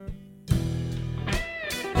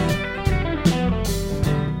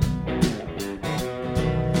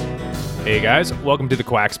Hey guys, welcome to the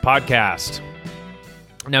Quacks Podcast.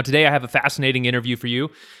 Now today I have a fascinating interview for you.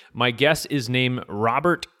 My guest is named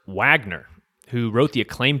Robert Wagner, who wrote the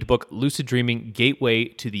acclaimed book Lucid Dreaming: Gateway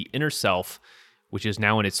to the Inner Self, which is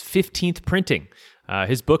now in its 15th printing.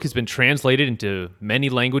 His book has been translated into many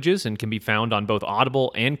languages and can be found on both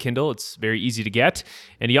Audible and Kindle. It's very easy to get.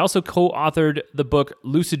 And he also co-authored the book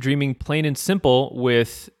Lucid Dreaming: Plain and Simple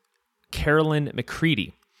with Carolyn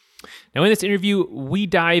McCready. Now, in this interview, we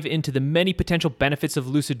dive into the many potential benefits of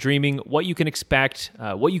lucid dreaming, what you can expect,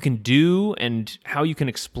 what you can do, and how you can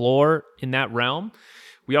explore in that realm.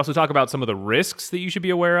 We also talk about some of the risks that you should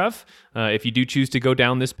be aware of if you do choose to go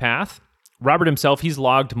down this path. Robert himself, he's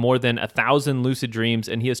logged more than 1,000 lucid dreams,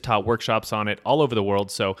 and he has taught workshops on it all over the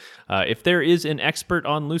world. So if there is an expert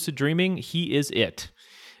on lucid dreaming, he is it.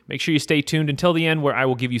 Make sure you stay tuned until the end, where I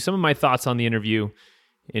will give you some of my thoughts on the interview.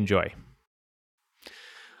 Enjoy.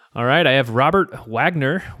 All right, I have Robert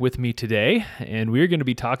Wagner with me today, and we're going to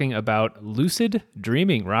be talking about lucid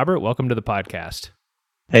dreaming. Robert, welcome to the podcast.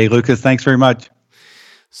 Hey, Lucas, thanks very much.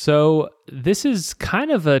 So this is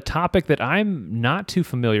kind of a topic that I'm not too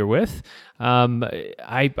familiar with.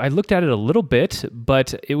 I looked at it a little bit,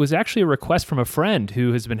 but it was actually a request from a friend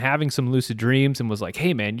who has been having some lucid dreams and was like,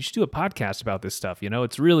 hey man, you should do a podcast about this stuff. You know,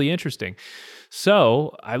 it's really interesting.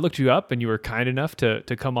 So I looked you up and you were kind enough to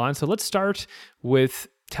come on. So let's start with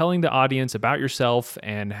telling the audience about yourself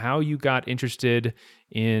and how you got interested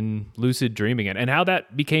in lucid dreaming and how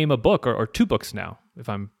that became a book or two books now, if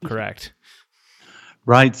I'm correct.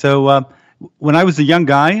 Right. So when I was a young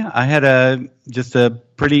guy, I had just a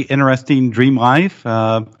pretty interesting dream life.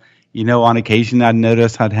 On occasion I'd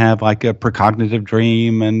notice I'd have like a precognitive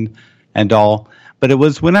dream and all. But it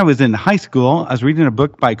was when I was in high school, I was reading a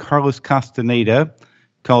book by Carlos Castaneda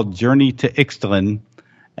called Journey to Ixtlan.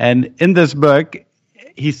 And in this book,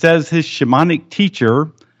 he says his shamanic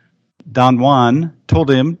teacher, Don Juan,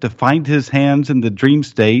 told him to find his hands in the dream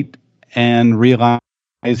state and realize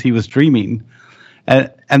he was dreaming.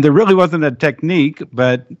 And there really wasn't a technique,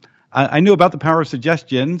 but I knew about the power of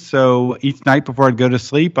suggestion. So each night before I'd go to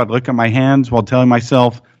sleep, I'd look at my hands while telling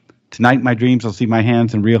myself, tonight in my dreams, I'll see my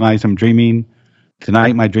hands and realize I'm dreaming. Tonight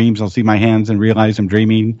in my dreams, I'll see my hands and realize I'm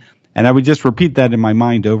dreaming. And I would just repeat that in my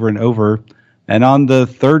mind over and over. And on the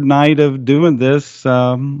third night of doing this,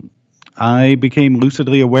 I became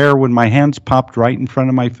lucidly aware when my hands popped right in front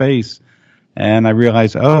of my face. And I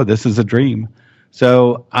realized, oh, this is a dream.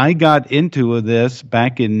 So I got into this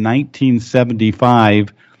back in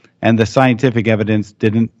 1975, and the scientific evidence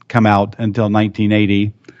didn't come out until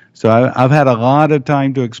 1980. So I've had a lot of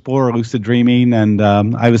time to explore lucid dreaming, and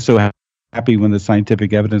I was so happy when the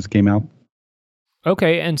scientific evidence came out.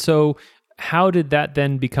 Okay, and so how did that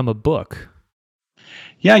then become a book?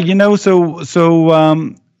 Yeah, so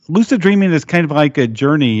lucid dreaming is kind of like a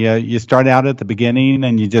journey. You start out at the beginning,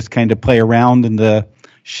 and you just kind of play around in the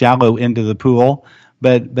shallow end of the pool.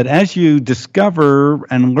 But as you discover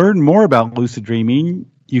and learn more about lucid dreaming,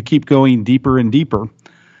 you keep going deeper and deeper.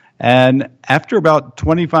 And after about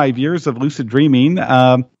 25 years of lucid dreaming,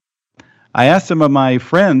 I asked some of my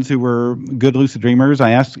friends who were good lucid dreamers,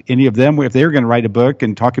 I asked any of them if they were going to write a book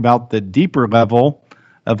and talk about the deeper level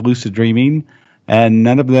of lucid dreaming, and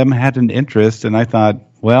none of them had an interest. And I thought,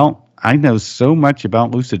 well, I know so much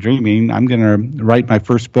about lucid dreaming, I'm going to write my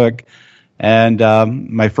first book. And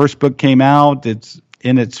my first book came out. It's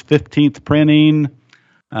in its 15th printing.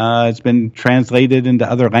 It's been translated into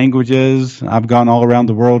other languages. I've gone all around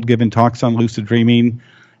the world giving talks on lucid dreaming.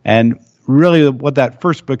 And really what that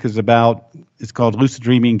first book is about, it's called Lucid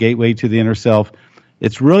Dreaming: Gateway to the Inner Self.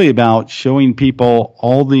 It's really about showing people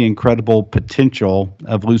all the incredible potential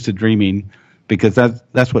of lucid dreaming, because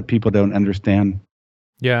that's what people don't understand.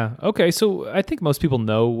 Yeah. Okay. So I think most people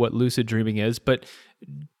know what lucid dreaming is, but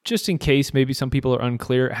just in case maybe some people are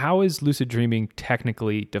unclear, how is lucid dreaming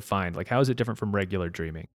technically defined? Like, how is it different from regular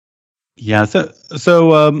dreaming? Yeah.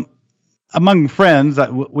 So among friends,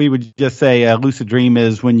 we would just say a lucid dream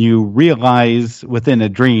is when you realize within a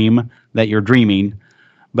dream that you're dreaming.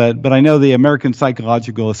 But I know the American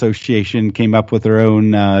Psychological Association came up with their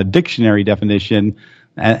own dictionary definition,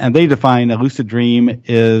 and they define a lucid dream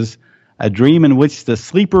is a dream in which the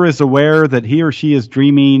sleeper is aware that he or she is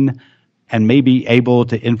dreaming and may be able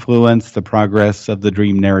to influence the progress of the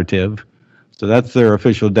dream narrative. So that's their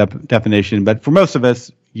official definition. But for most of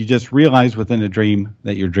us, you just realize within a dream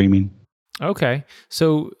that you're dreaming. Okay.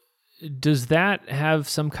 So does that have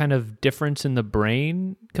some kind of difference in the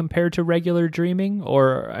brain compared to regular dreaming?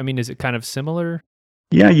 Or, I mean, is it kind of similar?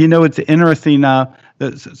 Yeah, it's interesting.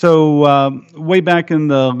 So way back in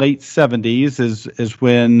the late 70s is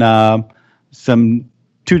when some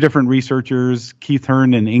two different researchers, Keith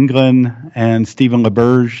Hearn in England and Stephen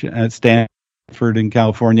LaBerge at Stanford in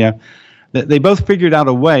California. They both figured out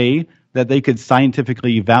a way that they could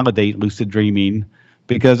scientifically validate lucid dreaming,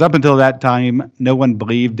 because up until that time, no one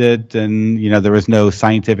believed it, and there was no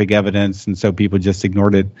scientific evidence, and so people just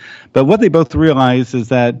ignored it. But what they both realized is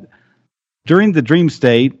that during the dream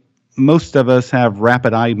state, most of us have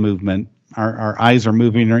rapid eye movement. Our eyes are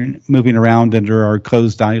moving around under our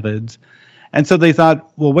closed eyelids. And so they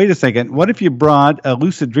thought, well, wait a second. What if you brought a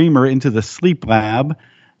lucid dreamer into the sleep lab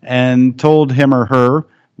and told him or her,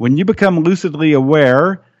 when you become lucidly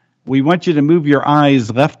aware, we want you to move your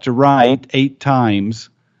eyes left to right 8 times,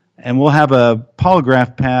 and we'll have a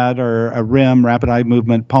polygraph pad or a REM, rapid eye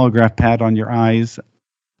movement polygraph pad on your eyes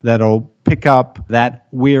that'll pick up that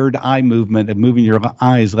weird eye movement of moving your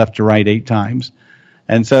eyes left to right 8 times.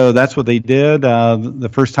 And so that's what they did. The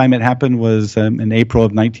first time it happened was in April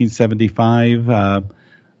of 1975.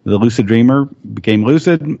 The lucid dreamer became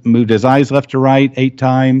lucid, moved his eyes left to right 8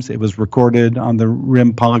 times. It was recorded on the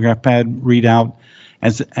REM polygraph pad readout.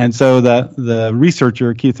 And so the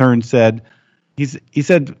researcher, Keith Hearn, said, he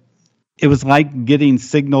said it was like getting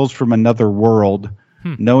signals from another world,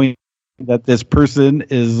 knowing that this person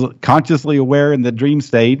is consciously aware in the dream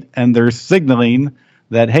state, and they're signaling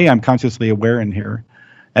that, hey, I'm consciously aware in here.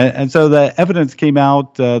 And so the evidence came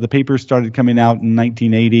out, the papers started coming out in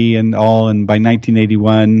 1980 and by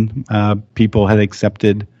 1981, people had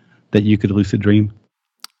accepted that you could lucid dream.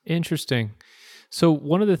 Interesting. So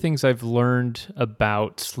one of the things I've learned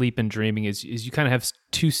about sleep and dreaming is you kind of have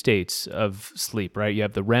 2 states of sleep, right? You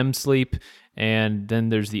have the REM sleep, and then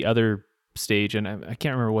there's the other stage, and I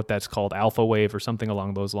can't remember what that's called, alpha wave or something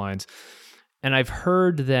along those lines. And I've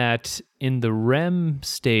heard that in the REM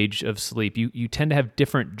stage of sleep, you tend to have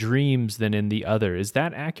different dreams than in the other. Is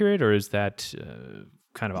that accurate, or is that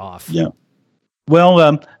kind of off? Yeah.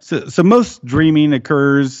 Well, so most dreaming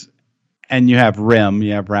occurs, and you have REM,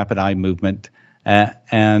 you have rapid eye movement,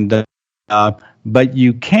 but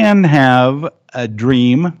you can have a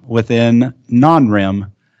dream within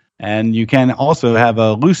non-REM, and you can also have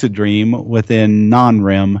a lucid dream within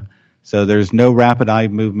non-REM. So there's no rapid eye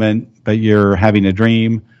movement, but you're having a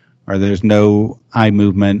dream, or there's no eye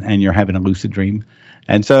movement and you're having a lucid dream.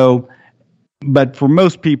 And so, but for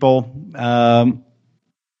most people, I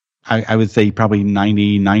would say probably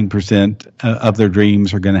 99% of their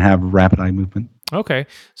dreams are going to have rapid eye movement. Okay.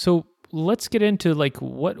 So let's get into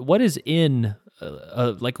what is in,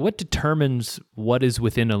 what determines what is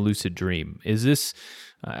within a lucid dream? Is this,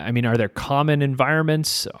 are there common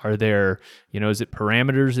environments? Are there, is it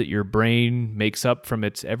parameters that your brain makes up from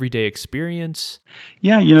its everyday experience?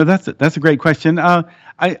 Yeah, that's a great question.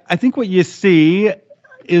 I think what you see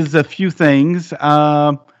is a few things.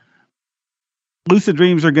 Lucid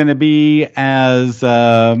dreams are going to be as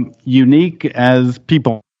unique as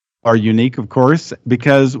people are unique, of course,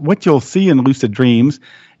 because what you'll see in lucid dreams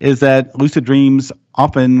is that lucid dreams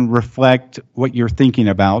often reflect what you're thinking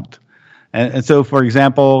about. And so, for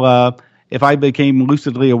example, if I became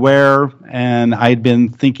lucidly aware and I'd been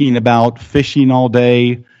thinking about fishing all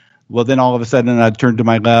day, well, then all of a sudden I'd turn to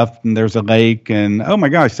my left and there's a lake and, oh my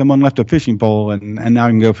gosh, someone left a fishing pole and now I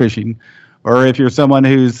can go fishing. Or if you're someone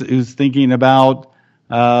who's thinking about,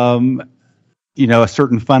 a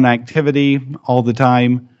certain fun activity all the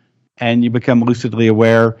time and you become lucidly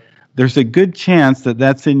aware, there's a good chance that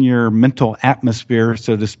that's in your mental atmosphere,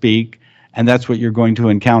 so to speak, and that's what you're going to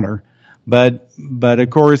encounter. But of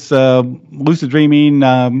course, lucid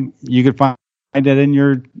dreaming, you could find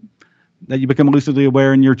it that you become lucidly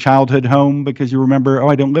aware in your childhood home because you remember,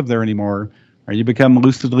 I don't live there anymore. Or you become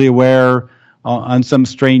lucidly aware on some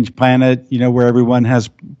strange planet, where everyone has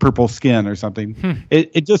purple skin or something.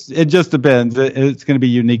 It just depends. It's going to be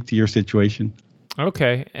unique to your situation.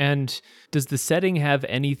 Okay. And does the setting have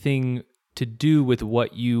anything to do with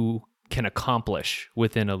what you can accomplish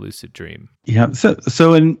within a lucid dream? Yeah.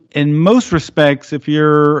 So in most respects, if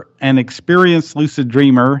you're an experienced lucid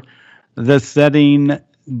dreamer, the setting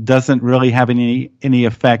doesn't really have any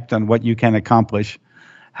effect on what you can accomplish.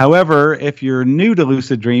 However, if you're new to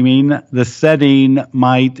lucid dreaming, the setting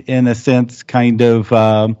might, in a sense, kind of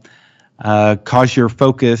cause your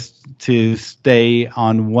focus to stay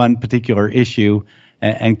on one particular issue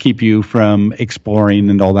and keep you from exploring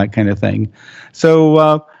and all that kind of thing.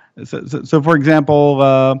 So for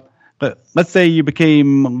example, let's say you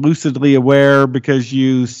became lucidly aware because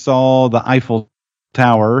you saw the Eiffel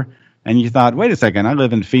Tower and you thought, wait a second, I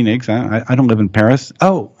live in Phoenix. I don't live in Paris.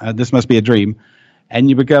 This must be a dream. And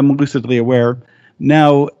you become lucidly aware.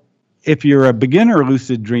 Now, if you're a beginner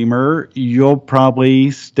lucid dreamer, you'll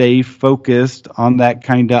probably stay focused on that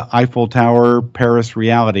kind of Eiffel Tower Paris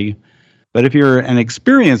reality. But if you're an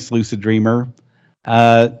experienced lucid dreamer,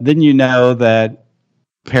 then you know that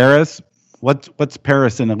Paris, what's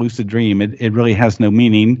Paris in a lucid dream? It really has no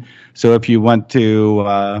meaning. So if you want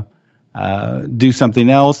to do something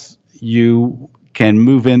else, you can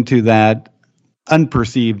move into that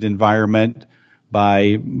unperceived environment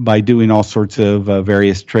by doing all sorts of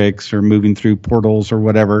various tricks or moving through portals or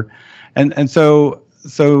whatever. And so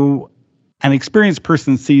an experienced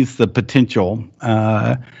person sees the potential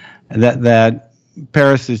that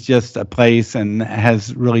Paris is just a place and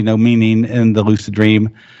has really no meaning in the lucid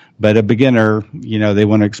dream. But a beginner, they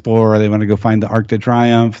want to explore, they want to go find the Arc de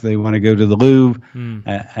Triomphe, they want to go to the Louvre,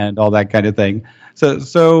 and all that kind of thing.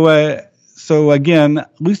 So again,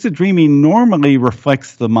 lucid dreaming normally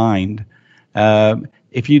reflects the mind.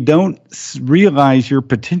 If you don't realize your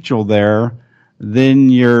potential there, then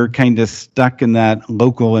you're kind of stuck in that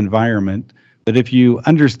local environment. But if you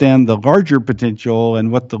understand the larger potential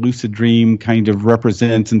and what the lucid dream kind of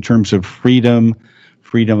represents in terms of freedom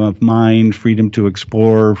of mind, freedom to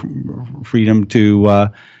explore, freedom to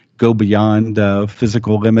go beyond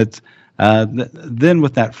physical limits, then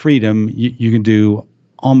with that freedom, you can do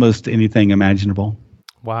almost anything imaginable.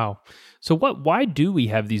 Wow. So why do we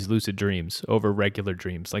have these lucid dreams over regular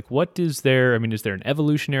dreams? Like, is there an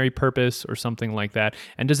evolutionary purpose or something like that?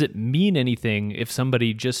 And does it mean anything if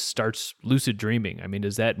somebody just starts lucid dreaming? I mean,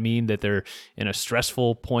 does that mean that they're in a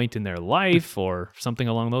stressful point in their life or something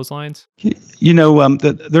along those lines?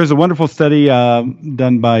 There's a wonderful study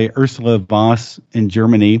done by Ursula Voss in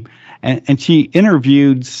Germany, and she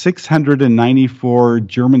interviewed 694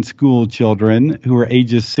 German school children who were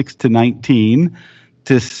ages 6 to 19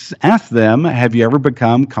 to ask them, have you ever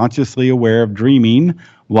become consciously aware of dreaming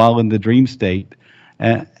while in the dream state?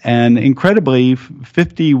 And incredibly,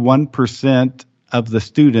 51% of the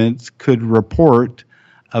students could report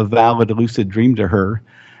a valid lucid dream to her.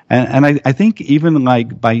 And I think even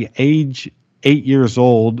like by age 8 years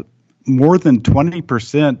old, more than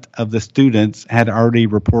 20% of the students had already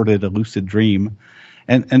reported a lucid dream.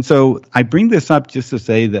 And so I bring this up just to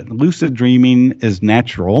say that lucid dreaming is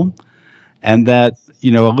natural, and that, a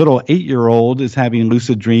little 8-year-old is having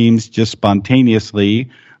lucid dreams just spontaneously.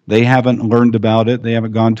 They haven't learned about it. They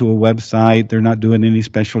haven't gone to a website. They're not doing any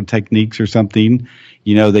special techniques or something.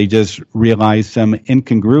 They just realize some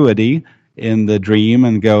incongruity in the dream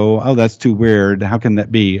and go, oh, that's too weird. How can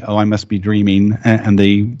that be? Oh, I must be dreaming. And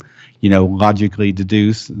they, logically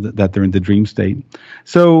deduce that they're in the dream state.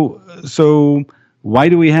 So why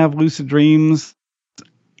do we have lucid dreams?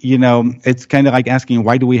 It's kind of like asking,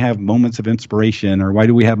 why do we have moments of inspiration or why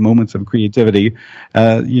do we have moments of creativity?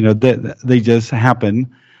 They just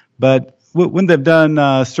happen. But when they've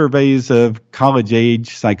done surveys of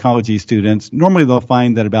college-age psychology students, normally they'll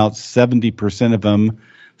find that about 70% of them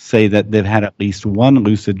say that they've had at least one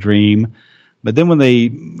lucid dream. But then when they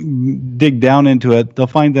dig down into it, they'll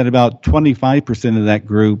find that about 25% of that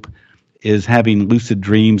group is having lucid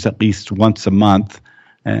dreams at least once a month.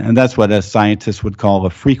 And that's what a scientist would call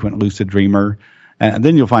a frequent lucid dreamer. And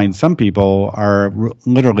then you'll find some people are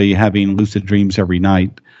literally having lucid dreams every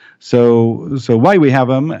night. So why we have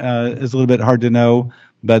them is a little bit hard to know,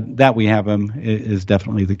 but that we have them is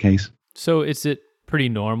definitely the case. So is it pretty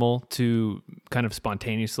normal to kind of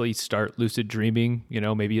spontaneously start lucid dreaming,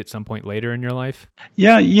 maybe at some point later in your life?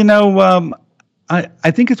 Yeah,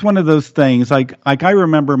 I think it's one of those things. Like I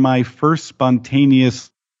remember my first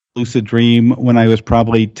spontaneous lucid dream when I was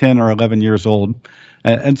probably 10 or 11 years old.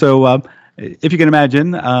 And so if you can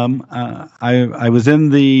imagine, I was in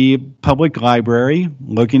the public library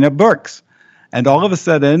looking at books. And all of a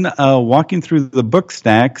sudden, walking through the book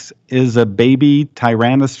stacks is a baby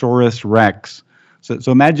Tyrannosaurus Rex.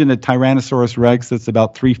 So imagine a Tyrannosaurus Rex that's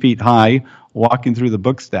about 3 feet high walking through the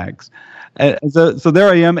book stacks. So there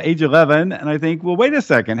I am, age 11, and I think, well, wait a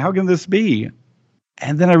second, how can this be?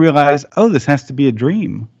 And then I realized, oh, this has to be a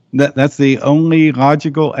dream. That's the only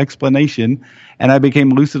logical explanation, and I became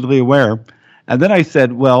lucidly aware. And then I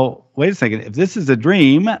said, well, wait a second, if this is a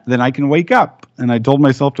dream, then I can wake up. And I told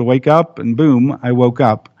myself to wake up, and boom, I woke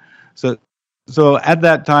up. So at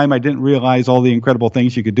that time, I didn't realize all the incredible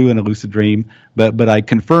things you could do in a lucid dream, but I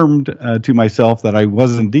confirmed to myself that I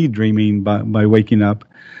was indeed dreaming by waking up.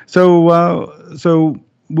 So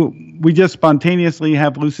we just spontaneously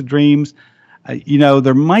have lucid dreams.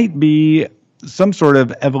 There might be some sort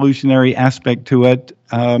of evolutionary aspect to it.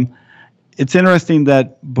 It's interesting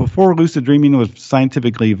that before lucid dreaming was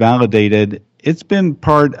scientifically validated, it's been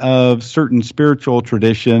part of certain spiritual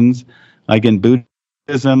traditions, like in Buddhism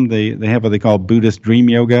Sufism, they have what they call Buddhist dream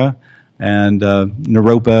yoga, and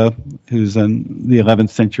Naropa, who's the 11th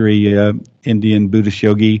century Indian Buddhist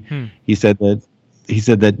yogi, he said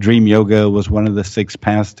that dream yoga was one of the 6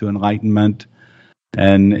 paths to enlightenment.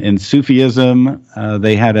 And in Sufism,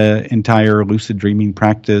 they had an entire lucid dreaming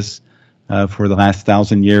practice for the last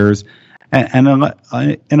 1,000 years. And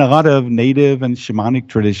in a lot of native and shamanic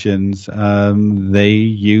traditions, they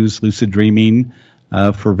use lucid dreaming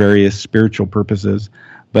for various spiritual purposes.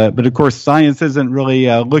 But of course, science isn't really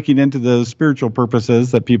looking into those spiritual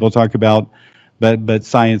purposes that people talk about. But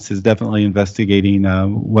science is definitely investigating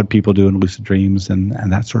what people do in lucid dreams and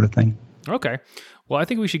that sort of thing. Okay. Well, I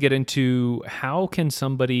think we should get into how can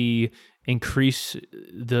somebody increase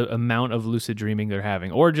the amount of lucid dreaming they're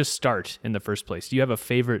having, or just start in the first place. Do you have a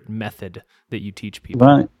favorite method that you teach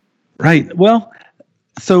people? Right. Well,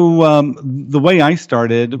 so the way I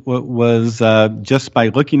started was just by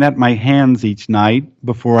looking at my hands each night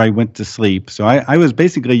before I went to sleep. So I was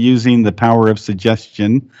basically using the power of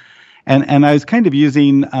suggestion, and I was kind of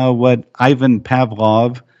using what Ivan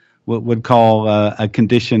Pavlov would call a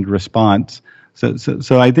conditioned response.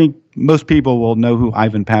 So I think most people will know who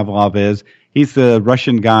Ivan Pavlov is. He's the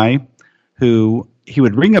Russian guy who he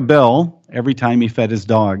would ring a bell every time he fed his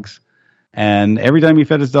dogs. And every time he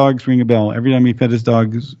fed his dogs, ring a bell. Every time he fed his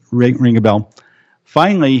dogs, ring a bell.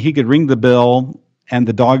 Finally, he could ring the bell and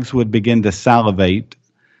the dogs would begin to salivate.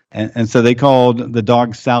 And so they called the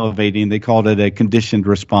dogs salivating, they called it a conditioned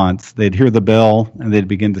response. They'd hear the bell and they'd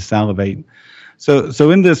begin to salivate. So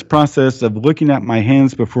in this process of looking at my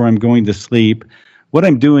hands before I'm going to sleep, what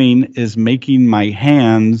I'm doing is making my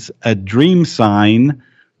hands a dream sign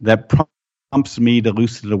that prompts me to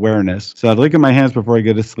lucid awareness. So I'd look at my hands before I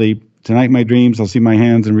go to sleep. Tonight, my dreams, I'll see my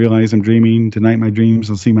hands and realize I'm dreaming. Tonight, my dreams,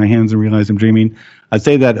 I'll see my hands and realize I'm dreaming. I'd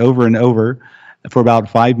say that over and over for about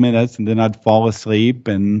 5 minutes, and then I'd fall asleep.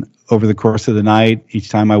 And over the course of the night, each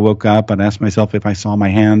time I woke up, I'd ask myself if I saw my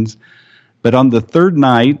hands. But on the third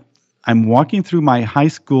night, I'm walking through my high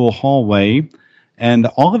school hallway, and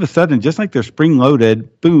all of a sudden, just like they're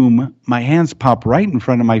spring-loaded, boom, my hands pop right in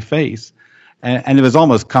front of my face. And it was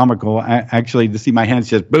almost comical, actually, to see my hands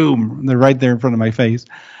just, boom, they're right there in front of my face.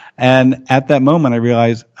 And at that moment, I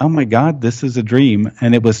realized, oh, my God, this is a dream.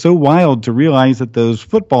 And it was so wild to realize that those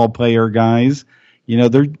football player guys,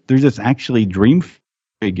 they're just actually dream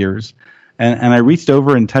figures. And I reached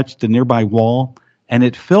over and touched a nearby wall, and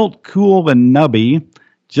it felt cool and nubby,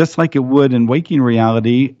 just like it would in waking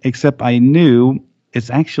reality, except I knew it's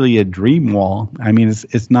actually a dream wall. I mean,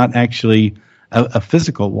 it's not actually a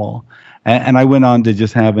physical wall. And I went on to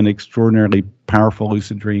just have an extraordinarily powerful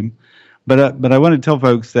lucid dream. But I want to tell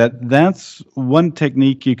folks that that's one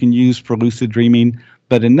technique you can use for lucid dreaming.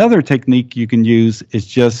 But another technique you can use is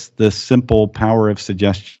just the simple power of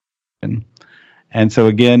suggestion. And so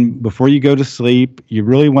again, before you go to sleep, you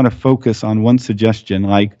really want to focus on one suggestion,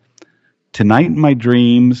 like, tonight in my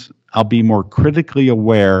dreams, I'll be more critically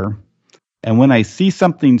aware. And when I see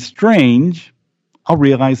something strange, I'll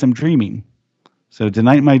realize I'm dreaming. So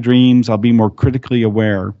tonight in my dreams, I'll be more critically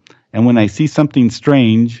aware. And when I see something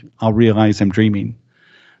strange, I'll realize I'm dreaming.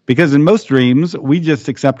 Because in most dreams, we just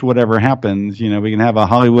accept whatever happens. We can have a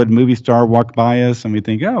Hollywood movie star walk by us and we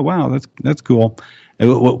think, oh, wow, that's cool.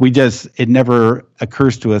 It never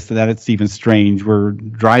occurs to us that it's even strange. We're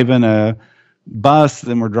driving a bus,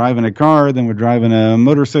 then we're driving a car, then we're driving a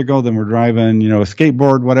motorcycle, then we're driving, a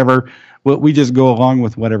skateboard, whatever. We just go along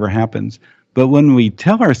with whatever happens. But when we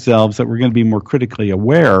tell ourselves that we're going to be more critically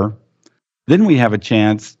aware, then we have a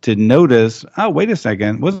chance to notice, oh, wait a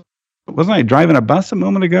second, wasn't I driving a bus a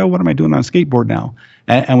moment ago? What am I doing on a skateboard now?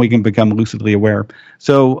 And we can become lucidly aware.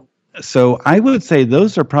 So I would say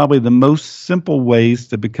those are probably the most simple ways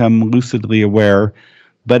to become lucidly aware,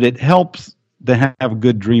 but it helps to have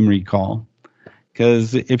good dream recall.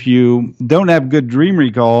 Because if you don't have good dream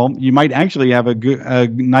recall, you might actually have a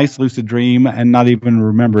nice lucid dream and not even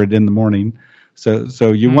remember it in the morning.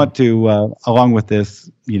 So you want to, along with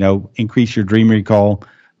this, increase your dream recall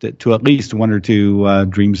to at least 1 or 2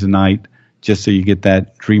 dreams a night, just so you get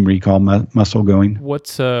that dream recall muscle going.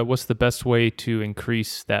 What's the best way to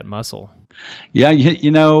increase that muscle? Yeah,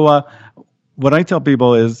 what I tell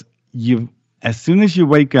people is, as soon as you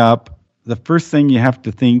wake up, the first thing you have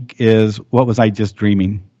to think is, what was I just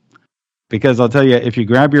dreaming? Because I'll tell you, if you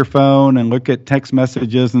grab your phone and look at text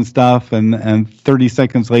messages and stuff, and 30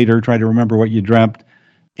 seconds later try to remember what you dreamt,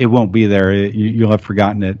 it won't be there. You'll have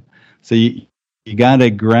forgotten it. So you got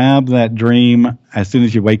to grab that dream as soon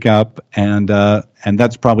as you wake up, and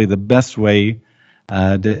that's probably the best way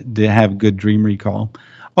to have good dream recall.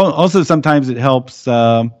 Also, sometimes it helps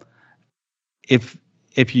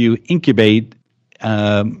if you incubate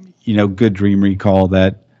good dream recall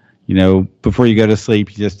that, before you go to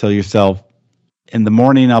sleep, you just tell yourself, in the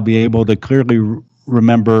morning, I'll be able to clearly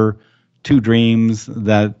remember 2 dreams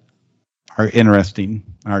that are interesting,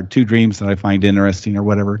 or 2 dreams that I find interesting, or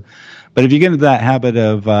whatever. But if you get into that habit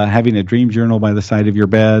of having a dream journal by the side of your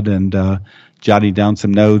bed and jotting down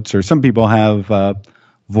some notes, or some people have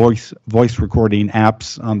voice recording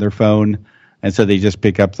apps on their phone, and so they just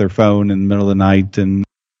pick up their phone in the middle of the night and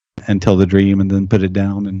tell the dream and then put it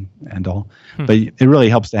down and all. But it really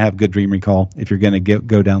helps to have good dream recall if you're going to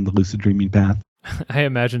go down the lucid dreaming path. I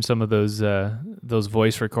imagine some of those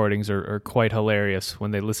voice recordings are quite hilarious when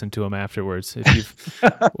they listen to them afterwards. If you've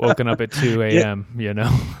woken up at 2 a.m.,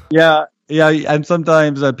 Yeah, and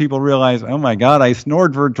sometimes people realize, oh my God, I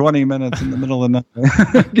snored for 20 minutes in the middle of the night.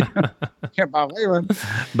 Can't believe it.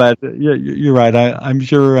 But you're right. I'm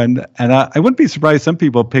sure, and I wouldn't be surprised. Some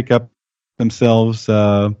people pick up themselves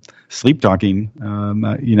sleep talking.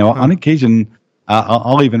 On occasion.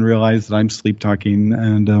 I'll even realize that I'm sleep talking,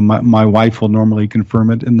 and my wife will normally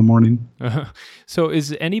confirm it in the morning. So,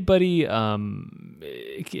 is anybody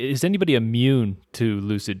immune to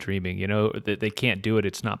lucid dreaming? That they can't do it;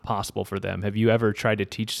 it's not possible for them. Have you ever tried to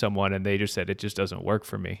teach someone, and they just said it just doesn't work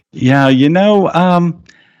for me? Yeah, I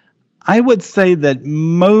would say that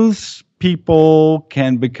most people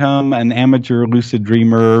can become an amateur lucid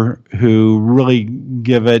dreamer who really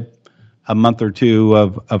give it a month or 2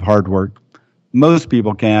 of hard work. Most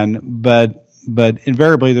people can, but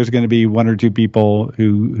invariably there's going to be 1 or 2 people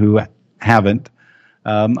who haven't.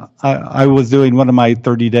 I was doing one of my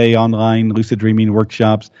 30-day online lucid dreaming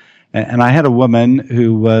workshops, and I had a woman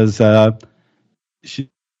who was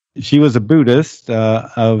she was a Buddhist,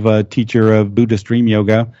 of a teacher of Buddhist dream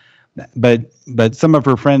yoga, but some of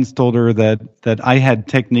her friends told her that I had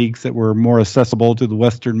techniques that were more accessible to the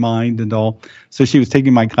Western mind and all. So she was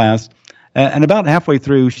taking my class. And about halfway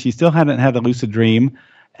through, she still hadn't had a lucid dream,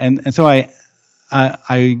 and so I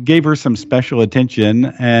gave her some special attention.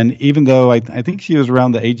 And even though I think she was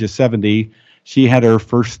around the age of 70, she had her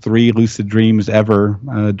first 3 lucid dreams ever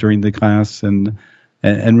during the class, and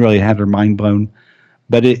really had her mind blown.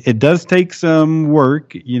 But it does take some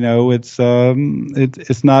work. It's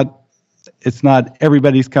not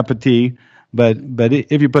everybody's cup of tea, but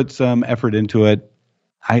if you put some effort into it,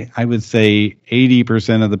 I would say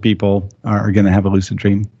 80% of the people are going to have a lucid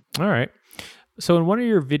dream. All right. So in one of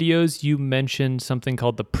your videos, you mentioned something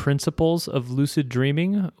called the principles of lucid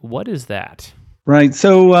dreaming. What is that? Right.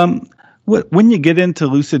 So when you get into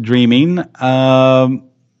lucid dreaming, at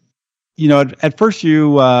first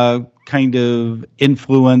you kind of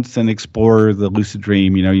influence and explore the lucid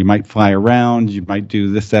dream. You might fly around, you might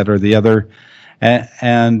do this, that, or the other,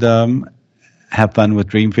 and have fun with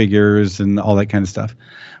dream figures and all that kind of stuff.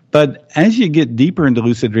 But as you get deeper into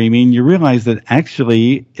lucid dreaming, you realize that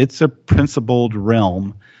actually it's a principled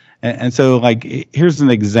realm. And so, here's an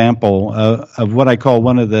example of what I call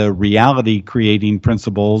one of the reality creating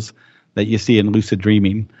principles that you see in lucid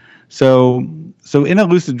dreaming. So in a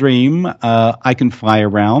lucid dream, I can fly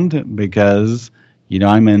around because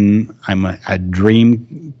I'm a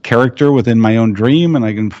dream character within my own dream, and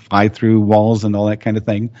I can fly through walls and all that kind of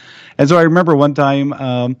thing. And so I remember one time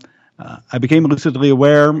I became lucidly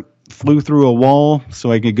aware, flew through a wall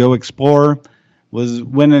so I could go explore.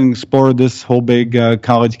 Went and explored this whole big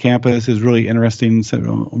college campus. Is really interesting.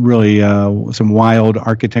 So really some wild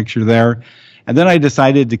architecture there. And then I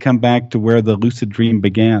decided to come back to where the lucid dream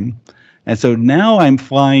began. And so now I'm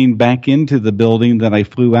flying back into the building that I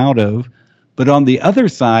flew out of. But on the other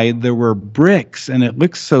side, there were bricks, and it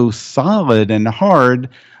looked so solid and hard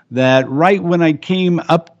that right when I came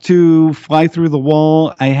up to fly through the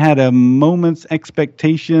wall, I had a moment's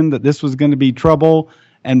expectation that this was going to be trouble,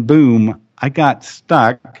 and boom, I got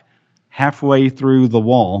stuck halfway through the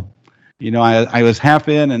wall. I was half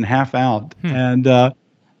in and half out.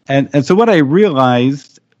 And so what I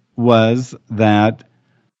realized was that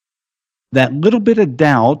little bit of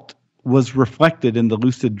doubt was reflected in the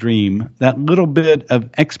lucid dream. That little bit of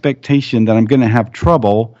expectation that I'm going to have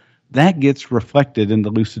trouble, that gets reflected in the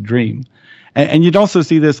lucid dream. And you'd also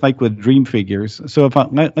see this with dream figures. So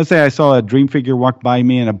let's say I saw a dream figure walk by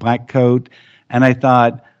me in a black coat, and I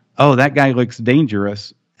thought, oh, that guy looks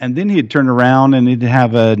dangerous. And then he'd turn around and he'd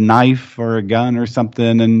have a knife or a gun or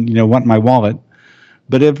something and, want my wallet.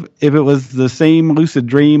 But if it was the same lucid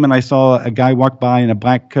dream and I saw a guy walk by in a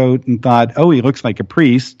black coat and thought, oh, he looks like a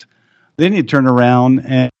priest, then he'd turn around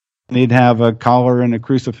and he'd have a collar and a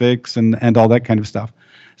crucifix and all that kind of stuff.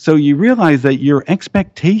 So you realize that your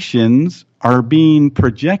expectations are being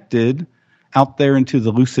projected out there into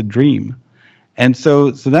the lucid dream. And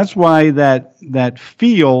so that's why that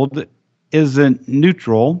field isn't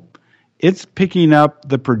neutral. It's picking up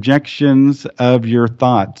the projections of your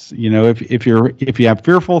thoughts. If you have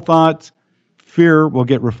fearful thoughts, fear will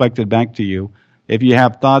get reflected back to you. If you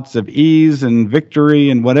have thoughts of ease and victory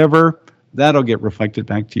and whatever, that'll get reflected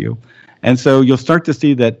back to you. And so you'll start to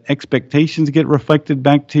see that expectations get reflected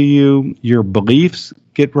back to you, your beliefs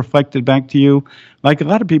get reflected back to you. Like a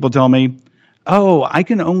lot of people tell me, oh, I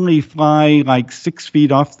can only fly like 6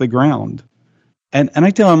 feet off the ground. And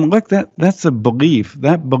I tell them, look, that's a belief.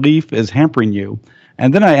 That belief is hampering you.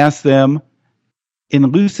 And then I ask them, in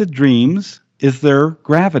lucid dreams, is there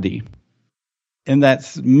gravity? In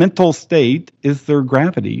that mental state, is there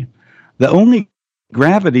gravity? The only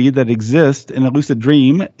gravity that exists in a lucid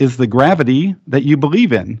dream is the gravity that you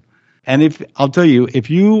believe in. And I'll tell you, if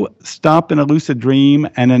you stop in a lucid dream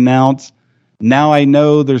and announce, now I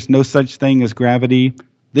know there's no such thing as gravity,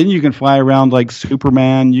 then you can fly around like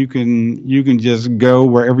Superman. You can just go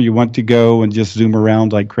wherever you want to go and just zoom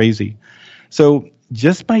around like crazy. So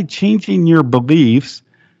just by changing your beliefs,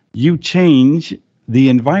 you change the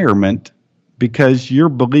environment because your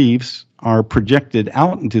beliefs are projected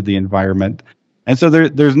out into the environment. And so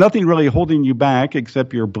there's nothing really holding you back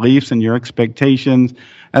except your beliefs and your expectations.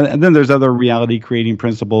 And then there's other reality creating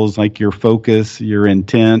principles like your focus, your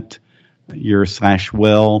intent, your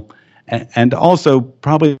 /will. And also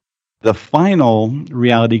probably the final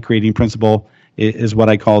reality creating principle is what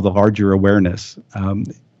I call the larger awareness.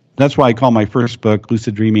 That's why I call my first book,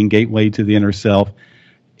 Lucid Dreaming, Gateway to the Inner Self.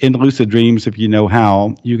 In lucid dreams, if you know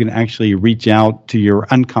how, you can actually reach out to your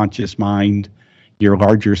unconscious mind, your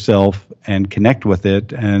larger self, and connect with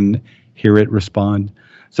it and hear it respond.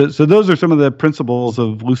 So those are some of the principles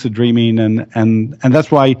of lucid dreaming, and that's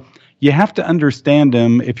why you have to understand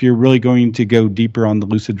them if you're really going to go deeper on the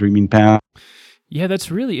lucid dreaming path. Yeah,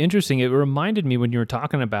 that's really interesting. It reminded me when you were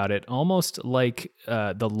talking about it, almost like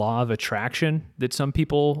the law of attraction that some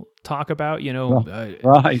people talk about.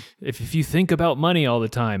 Right. If you think about money all the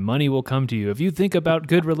time, money will come to you. If you think about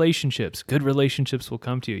good relationships will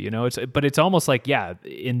come to you. But it's almost like, yeah,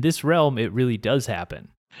 in this realm, it really does happen.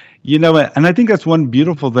 And I think that's one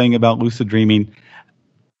beautiful thing about lucid dreaming.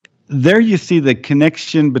 There you see the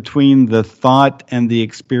connection between the thought and the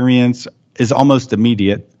experience is almost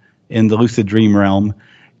immediate in the lucid dream realm.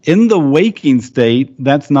 In the waking state,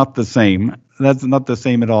 that's not the same. That's not the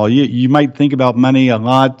same at all. You might think about money a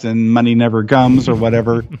lot and money never comes or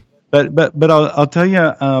whatever. but I'll tell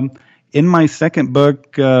you, in my second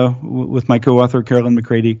book with my co-author Carolyn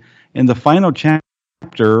McCready, in the final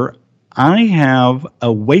chapter, I have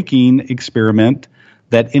a waking experiment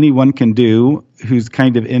that anyone can do who's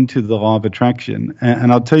kind of into the law of attraction.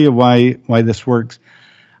 And I'll tell you why this works.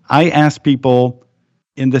 I ask people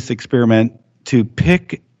in this experiment to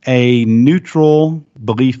pick a neutral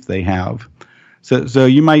belief they have. So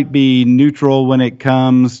you might be neutral when it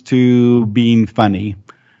comes to being funny.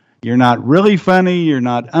 You're not really funny, you're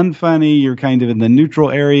not unfunny, you're kind of in the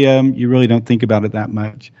neutral area. You really don't think about it that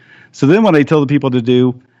much. So then what I tell the people to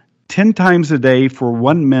do, 10 times a day for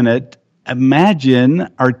 1 minute, imagine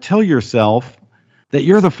or tell yourself that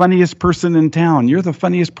you're the funniest person in town. You're the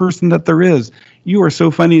funniest person that there is. You are so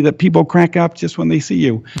funny that people crack up just when they see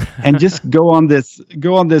you. And just go on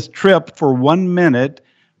this trip for 1 minute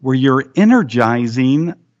where you're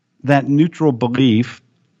energizing that neutral belief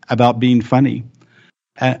about being funny.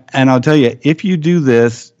 And I'll tell you, if you do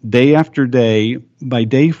this day after day, by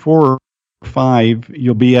day 4 or 5,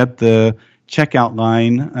 you'll be at the checkout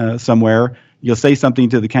line somewhere. You'll say something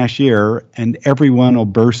to the cashier, and everyone will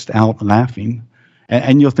burst out laughing.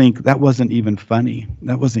 And you'll think, that wasn't even funny.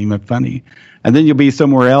 That wasn't even funny. And then you'll be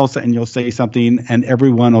somewhere else, and you'll say something, and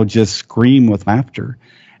everyone will just scream with laughter.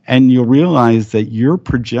 And you'll realize that you're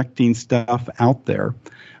projecting stuff out there.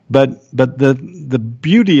 But the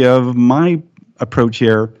beauty of my approach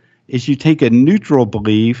here is you take a neutral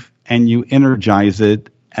belief and you energize it,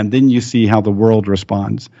 and then you see how the world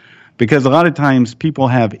responds. Because a lot of times people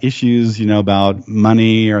have issues, about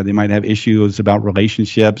money, or they might have issues about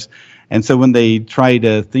relationships. And so when they try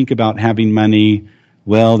to think about having money,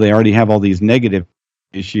 well, they already have all these negative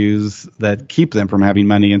issues that keep them from having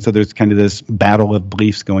money. And so there's kind of this battle of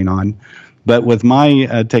beliefs going on. But with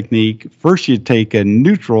my technique, first you take a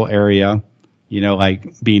neutral area,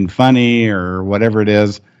 like being funny or whatever it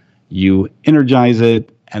is, you energize it,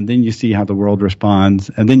 and then you see how the world responds.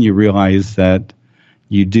 And then you realize that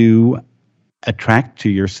you do attract to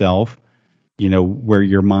yourself, where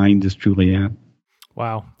your mind is truly at.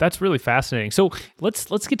 Wow, that's really fascinating. So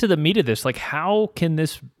let's get to the meat of this. Like, how can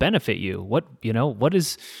this benefit you? What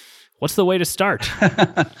What's the way to start?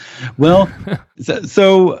 Well,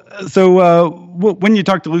 when you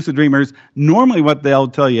talk to lucid dreamers, normally what they'll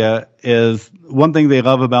tell you is one thing they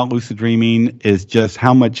love about lucid dreaming is just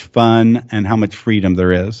how much fun and how much freedom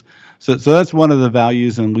there is. So that's one of the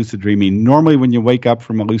values in lucid dreaming. Normally, when you wake up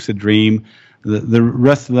from a lucid dream, the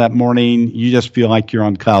rest of that morning, you just feel like you're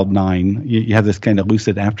on cloud nine. You have this kind of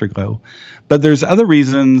lucid afterglow. But there's other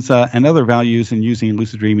reasons and other values in using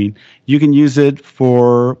lucid dreaming. You can use it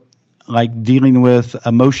for like dealing with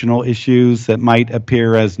emotional issues that might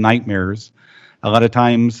appear as nightmares. A lot of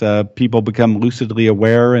times people become lucidly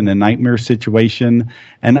aware in a nightmare situation,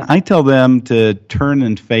 and I tell them to turn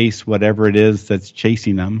and face whatever it is that's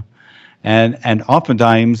chasing them. And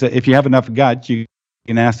oftentimes, if you have enough guts, you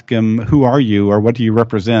can ask them, who are you or what do you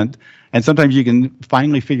represent? And sometimes you can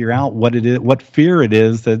finally figure out what it is, what fear it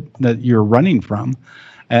is that you're running from.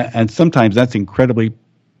 And sometimes that's incredibly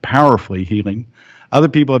powerfully healing. Other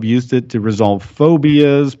people have used it to resolve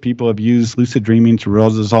phobias. People have used lucid dreaming to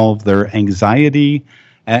resolve their anxiety.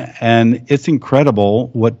 And it's incredible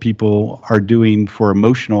what people are doing for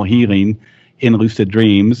emotional healing in lucid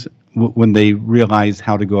dreams when they realize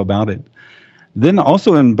how to go about it. Then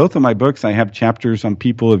also in both of my books, I have chapters on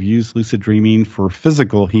people who have used lucid dreaming for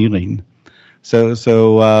physical healing. So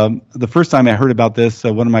the first time I heard about this,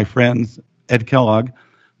 one of my friends, Ed Kellogg,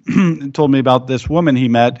 told me about this woman he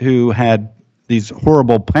met who had these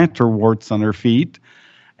horrible plantar warts on her feet.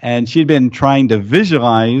 And she'd been trying to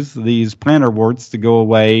visualize these plantar warts to go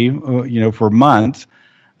away, for months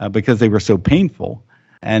because they were so painful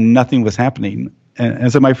and nothing was happening.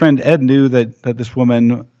 And so my friend Ed knew that this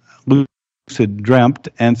woman lucid dreamt,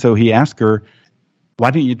 and so he asked her,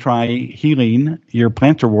 why don't you try healing your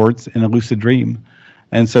plantar warts in a lucid dream?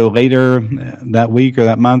 And so later that week or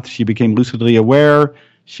that month, she became lucidly aware.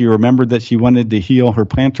 She remembered that she wanted to heal her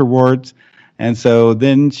plantar warts. And so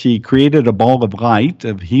then she created a ball of light,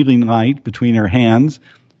 of healing light, between her hands,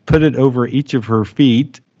 put it over each of her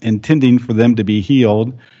feet, intending for them to be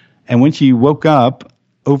healed. And when she woke up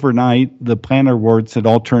overnight, the plantar warts had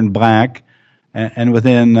all turned black. And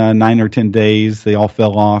within 9 or 10 days, they all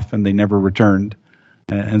fell off and they never returned.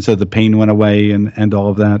 And so the pain went away and all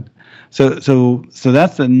of that. So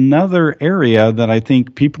that's another area that I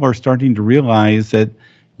think people are starting to realize that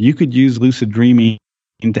you could use lucid dreaming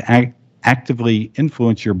to actively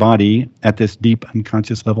influence your body at this deep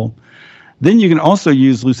unconscious level. Then you can also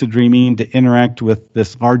use lucid dreaming to interact with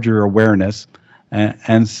this larger awareness.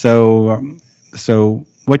 And so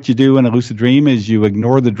what you do in a lucid dream is you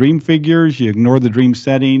ignore the dream figures, you ignore the dream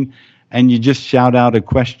setting, and you just shout out a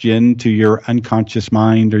question to your unconscious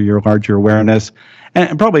mind or your larger awareness.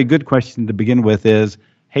 And probably a good question to begin with is,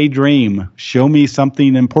 hey, dream, show me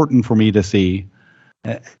something important for me to see.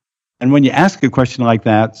 And when you ask a question like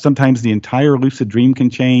that, sometimes the entire lucid dream can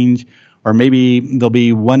change, or maybe there'll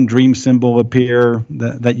be one dream symbol appear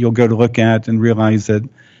that you'll go to look at and realize that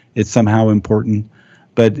it's somehow important.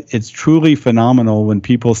 But it's truly phenomenal when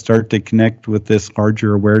people start to connect with this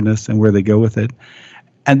larger awareness and where they go with it.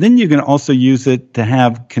 And then you can also use it to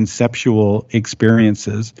have conceptual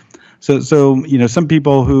experiences. So some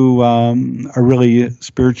people who are really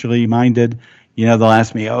spiritually minded, they'll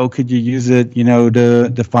ask me, could you use it,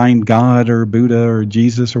 to find God or Buddha or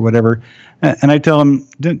Jesus or whatever? And I tell them,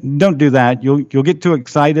 don't do that. You'll get too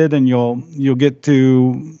excited and you'll get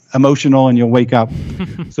too emotional and you'll wake up.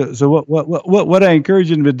 So what I encourage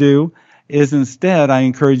them to do is instead I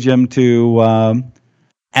encourage them to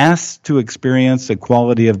ask to experience the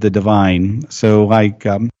quality of the divine. So like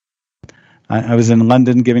I was in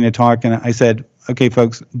London giving a talk and I said, okay,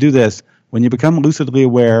 folks, do this. When you become lucidly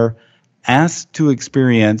aware, ask to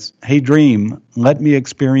experience, hey, dream, let me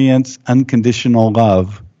experience unconditional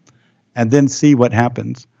love, and then see what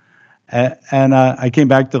happens. And I came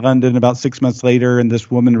back to London about 6 months later, and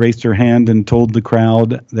this woman raised her hand and told the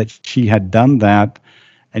crowd that she had done that.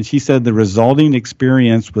 And she said the resulting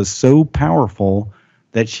experience was so powerful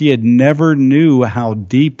that she had never knew how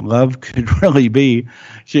deep love could really be.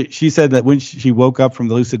 She said that when she woke up from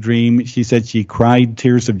the lucid dream, she said she cried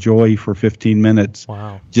tears of joy for 15 minutes.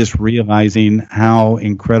 Wow. Just realizing how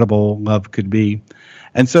incredible love could be.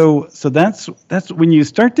 And so that's when you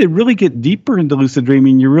start to really get deeper into lucid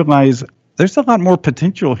dreaming, you realize there's a lot more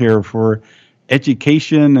potential here for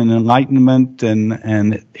education and enlightenment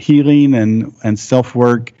and healing and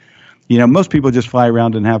self-work. Most people just fly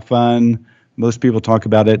around and have fun. Most people talk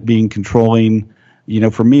about it being controlling.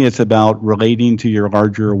 For me, it's about relating to your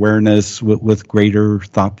larger awareness with greater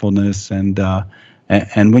thoughtfulness. And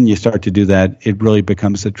when you start to do that, it really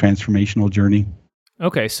becomes a transformational journey.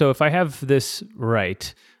 Okay, so if I have this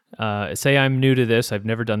right, say I'm new to this, I've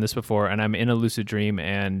never done this before, and I'm in a lucid dream,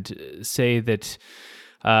 and say that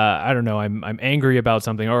I don't know, I'm angry about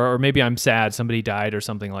something, or maybe I'm sad, somebody died or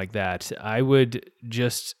something like that. I would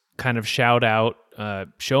just kind of shout out,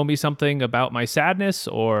 show me something about my sadness,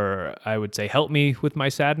 or I would say, help me with my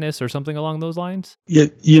sadness, or something along those lines. Yeah,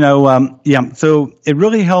 So it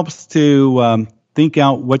really helps to think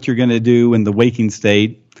out what you're going to do in the waking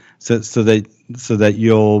state, so that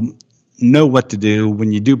you'll know what to do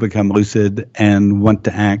when you do become lucid and want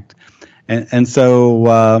to act. And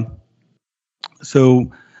so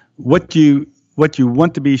what you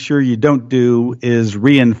want to be sure you don't do is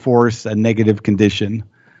reinforce a negative condition.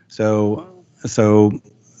 So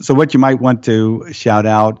what you might want to shout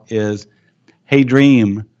out is, "Hey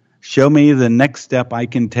dream, show me the next step I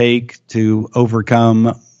can take to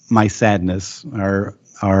overcome my sadness, or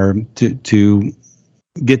to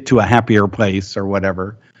get to a happier place," or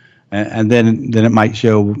whatever. And then it might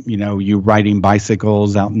show, you riding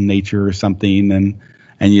bicycles out in nature or something, and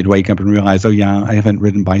you'd wake up and realize, oh yeah, I haven't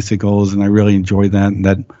ridden bicycles and I really enjoy that, and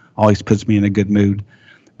that always puts me in a good mood.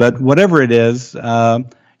 But whatever it is,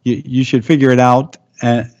 you should figure it out,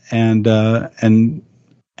 and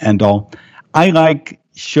all. I like,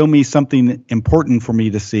 show me something important for me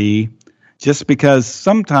to see, just because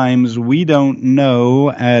sometimes we don't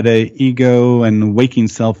know at a ego and waking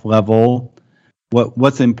self level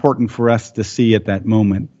what's important for us to see at that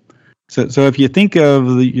moment. So if you think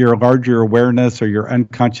of your larger awareness or your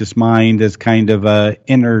unconscious mind as kind of a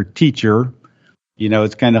inner teacher,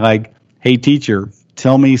 it's kind of like, hey teacher,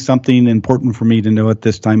 tell me something important for me to know at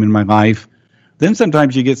this time in my life. Then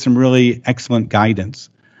sometimes you get some really excellent guidance.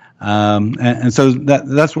 And so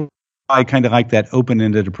that's why I kind of like that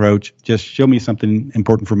open-ended approach. Just show me something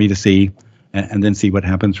important for me to see, and then see what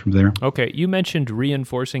happens from there. Okay. You mentioned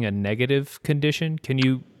reinforcing a negative condition. Can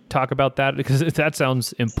you talk about that? Because that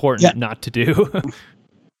sounds important not to do.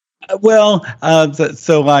 Well, let's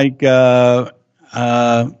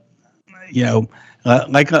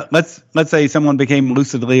say someone became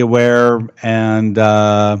lucidly aware and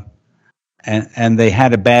they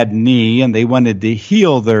had a bad knee and they wanted to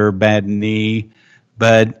heal their bad knee,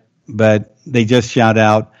 but they just shout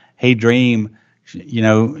out, "Hey dream,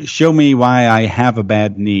 show me why I have a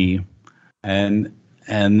bad knee," and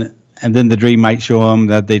then the dream might show them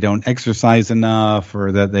that they don't exercise enough,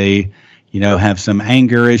 or that they, have some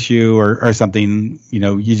anger issue or something.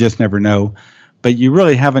 You just never know. But you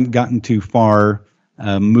really haven't gotten too far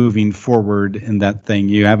moving forward in that thing.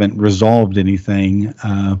 You haven't resolved anything.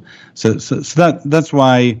 So that's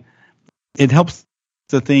why it helps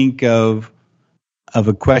to think of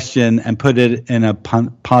a question and put it in a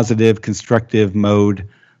positive, constructive mode,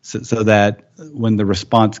 so that when the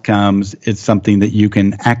response comes, it's something that you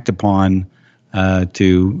can act upon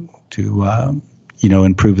to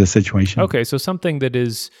improve the situation. Okay, so something that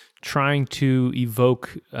is trying to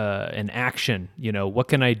evoke an action. What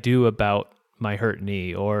can I do about my hurt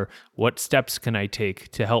knee, or what steps can I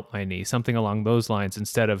take to help my knee? Something along those lines,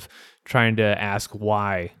 instead of trying to ask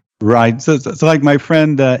why. Right. So like my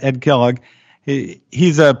friend Ed Kellogg,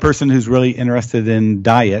 he's a person who's really interested in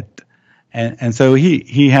diet. And so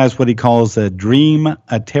he has what he calls a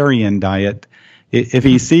dream-atarian diet. If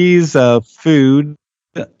he sees food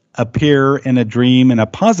appear in a dream in a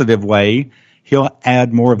positive way, he'll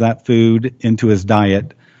add more of that food into his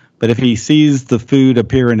diet. But if he sees the food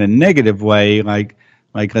appear in a negative way, like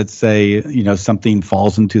let's say, something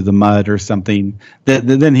falls into the mud or something,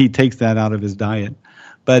 then he takes that out of his diet.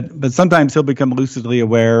 But sometimes he'll become lucidly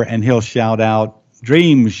aware and he'll shout out,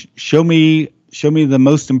 "Dream, show me the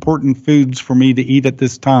most important foods for me to eat at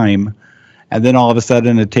this time." And then all of a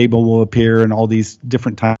sudden a table will appear and all these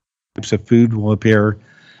different types of food will appear.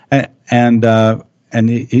 And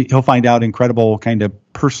he'll find out incredible kind of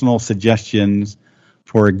personal suggestions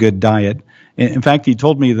for a good diet. In fact, he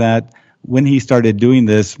told me that when he started doing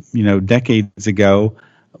this, decades ago,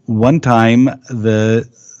 one time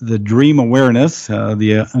the dream awareness,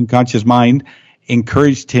 the unconscious mind,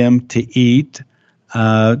 encouraged him to eat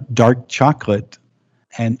dark chocolate.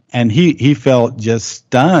 And he felt just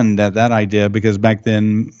stunned at that idea, because back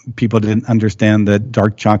then people didn't understand that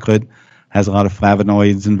dark chocolate has a lot of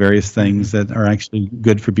flavonoids and various things that are actually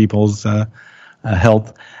good for people's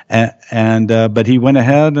health. But he went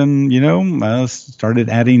ahead and, started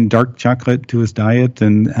adding dark chocolate to his diet.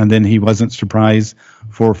 And then he wasn't surprised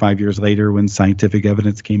 4 or 5 years later when scientific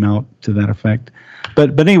evidence came out to that effect.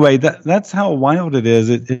 But anyway, that's how wild it is.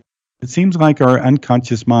 It seems like our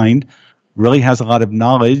unconscious mind really has a lot of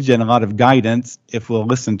knowledge and a lot of guidance if we'll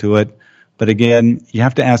listen to it. But again, you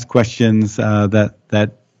have to ask questions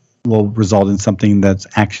that will result in something that's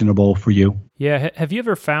actionable for you. Yeah. Have you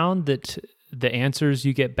ever found that the answers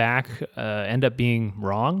you get back end up being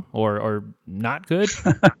wrong or not good?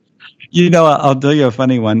 I'll tell you a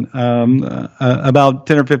funny one. About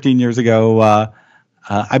 10 or 15 years ago,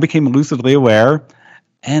 I became lucidly aware,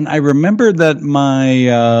 and I remembered that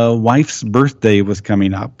my wife's birthday was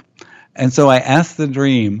coming up. And so I asked the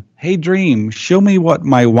dream, "Hey, dream, show me what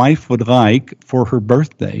my wife would like for her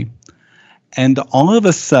birthday." And all of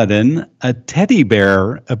a sudden, a teddy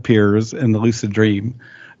bear appears in the lucid dream.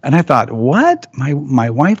 And I thought, what? My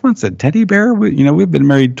wife wants a teddy bear? We've been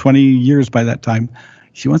married 20 years by that time.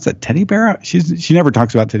 She wants a teddy bear? She never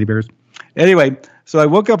talks about teddy bears. Anyway, so I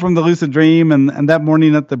woke up from the lucid dream, and that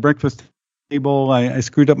morning at the breakfast table, I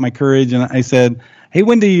screwed up my courage, and I said, "Hey,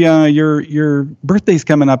 Wendy, your birthday's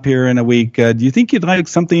coming up here in a week. Do you think you'd like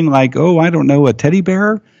something like, I don't know, a teddy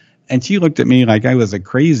bear?" And she looked at me like I was a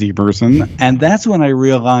crazy person. And that's when I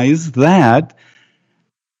realized that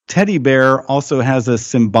teddy bear also has a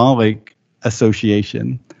symbolic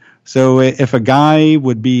association. So if a guy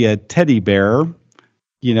would be a teddy bear,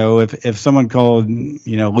 if someone called,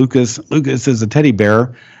 Lucas is a teddy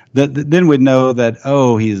bear, then we'd know that,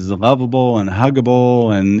 he's lovable and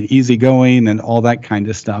huggable and easygoing and all that kind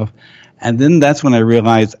of stuff. And then that's when I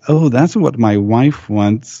realized, that's what my wife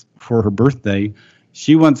wants for her birthday.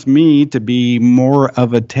 She wants me to be more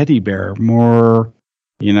of a teddy bear, more,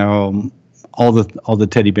 all the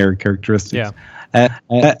teddy bear characteristics.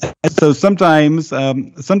 Yeah. So sometimes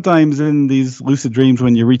in these lucid dreams,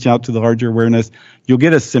 when you reach out to the larger awareness, you'll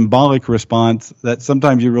get a symbolic response that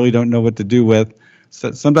sometimes you really don't know what to do with.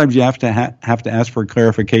 So sometimes you have to ask for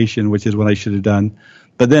clarification, which is what I should have done.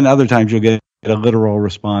 But then other times you'll get a literal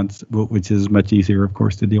response, which is much easier, of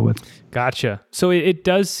course, to deal with. Gotcha. So it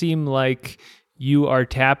does seem like you are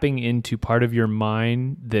tapping into part of your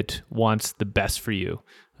mind that wants the best for you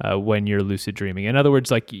when you're lucid dreaming. In other words,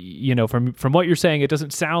 from what you're saying, it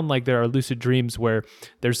doesn't sound like there are lucid dreams where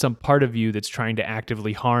there's some part of you that's trying to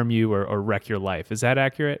actively harm you or wreck your life. Is that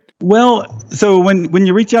accurate? Well, so when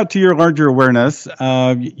you reach out to your larger awareness,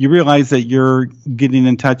 you realize that you're getting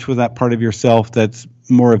in touch with that part of yourself that's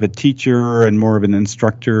more of a teacher and more of an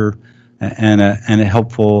instructor and a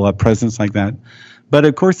helpful presence like that. But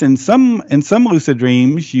of course, in some lucid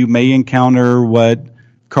dreams, you may encounter what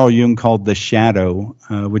Carl Jung called the shadow,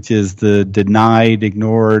 which is the denied,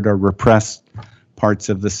 ignored, or repressed parts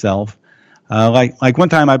of the self. Like one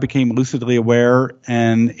time I became lucidly aware,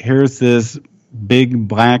 and here's this big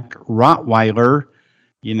black Rottweiler,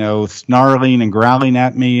 snarling and growling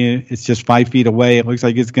at me. It's just 5 feet away. It looks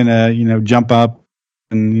like it's gonna, jump up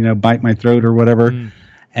and, bite my throat or whatever. Mm.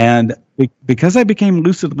 And because I became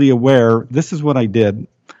lucidly aware, this is what I did.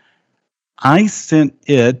 I sent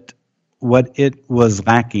it what it was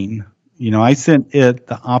lacking. I sent it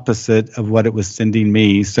the opposite of what it was sending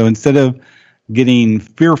me. So instead of getting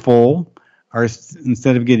fearful or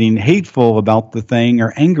instead of getting hateful about the thing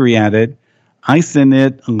or angry at it, I sent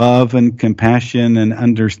it love and compassion and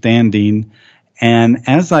understanding. And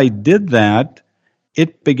as I did that,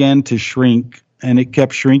 it began to shrink. And it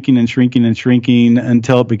kept shrinking and shrinking and shrinking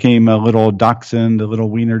until it became a little dachshund, a little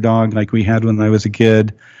wiener dog like we had when I was a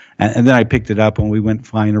kid. And then I picked it up when we went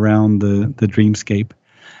flying around the dreamscape.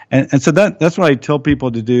 And so that's what I tell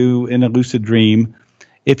people to do in a lucid dream.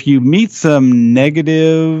 If you meet some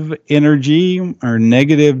negative energy or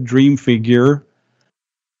negative dream figure,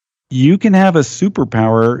 you can have a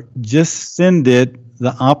superpower. Just send it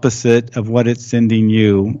the opposite of what it's sending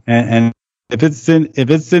you. And if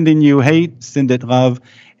it's sending you hate, send it love.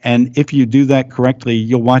 And if you do that correctly,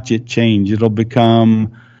 you'll watch it change. It'll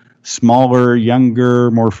become smaller,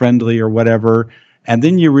 younger, more friendly or whatever. And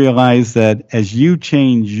then you realize that as you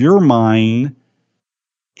change your mind,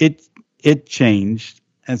 it changed.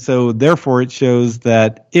 And so therefore it shows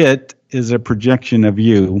that it is a projection of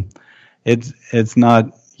you. It's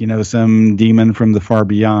not, some demon from the far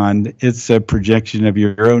beyond. It's a projection of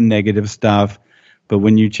your own negative stuff. But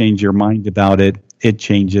when you change your mind about it, it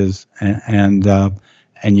changes, and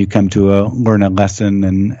you come to learn a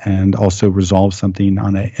lesson and also resolve something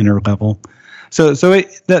on an inner level. So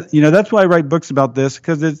that's why I write books about this,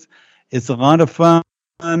 because it's a lot of fun,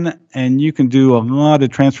 and you can do a lot of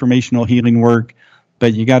transformational healing work,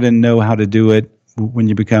 but you got to know how to do it when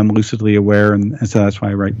you become lucidly aware, and so that's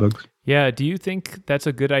why I write books. Yeah. Do you think that's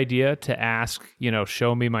a good idea to ask,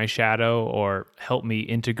 show me my shadow or help me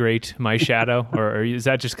integrate my shadow? or is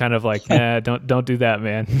that just kind of like, don't do that,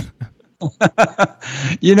 man?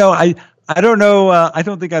 I don't know. I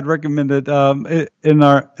don't think I'd recommend it. In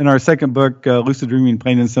our second book, Lucid Dreaming,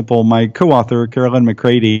 Plain and Simple, my co-author, Carolyn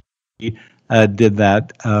McCready, did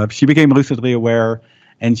that. She became lucidly aware,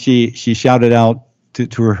 and she shouted out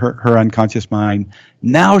to her unconscious mind,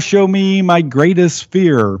 "Now show me my greatest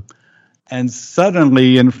fear." And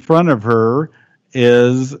suddenly in front of her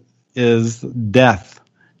is death.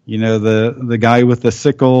 The guy with the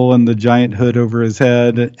sickle and the giant hood over his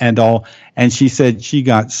head and all. And she said she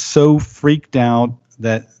got so freaked out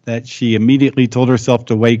that she immediately told herself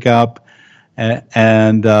to wake up,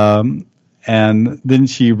 and then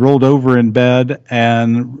she rolled over in bed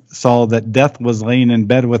and saw that death was laying in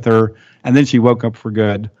bed with her, and then she woke up for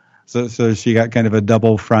good. So she got kind of a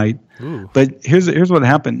double fright. Ooh. But here's what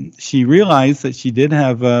happened. She realized that she did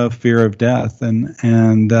have a fear of death,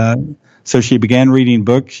 and so she began reading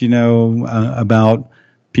books, about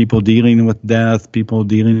people dealing with death, people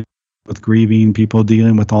dealing with grieving, people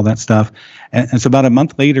dealing with all that stuff. And so about a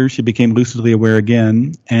month later, she became lucidly aware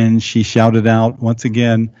again, and she shouted out once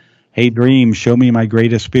again, "Hey, dream, show me my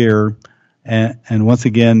greatest fear." And once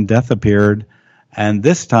again, death appeared. And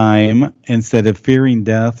this time, instead of fearing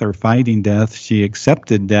death or fighting death, she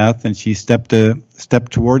accepted death, and she stepped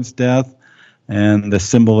towards death, and the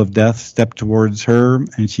symbol of death stepped towards her,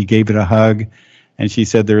 and she gave it a hug. And she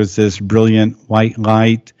said there's this brilliant white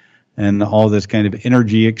light and all this kind of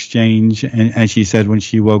energy exchange. And she said when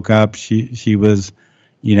she woke up, she was,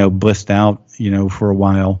 blissed out, for a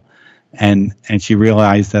while. And she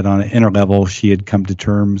realized that on an inner level, she had come to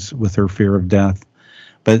terms with her fear of death.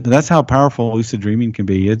 But that's how powerful lucid dreaming can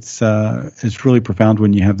be. It's really profound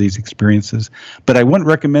when you have these experiences. But I wouldn't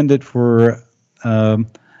recommend it for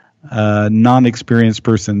a non-experienced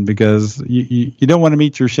person, because you don't want to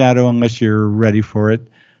meet your shadow unless you're ready for it,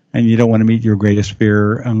 and you don't want to meet your greatest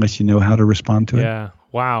fear unless you know how to respond to it. Yeah.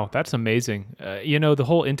 Wow. That's amazing. The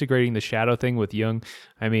whole integrating the shadow thing with Jung,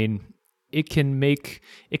 I mean, it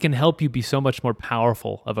can help you be so much more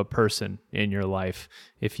powerful of a person in your life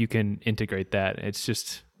if you can integrate that.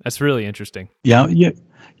 That's really interesting. Yeah.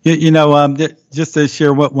 Just to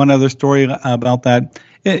share one other story about that.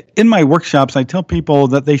 In my workshops, I tell people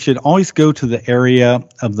that they should always go to the area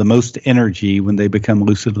of the most energy when they become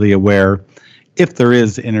lucidly aware, if there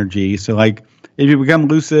is energy. So like if you become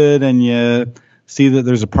lucid and you see that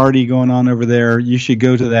there's a party going on over there, you should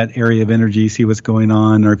go to that area of energy, see what's going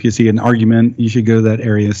on. Or if you see an argument, you should go to that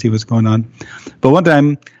area, see what's going on. But one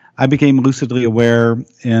time I became lucidly aware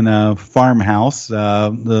in a farmhouse.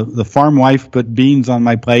 The farm wife put beans on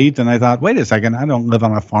my plate, and I thought, wait a second, I don't live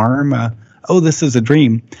on a farm. This is a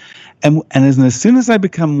dream. And as soon as I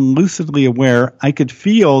become lucidly aware, I could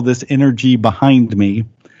feel this energy behind me.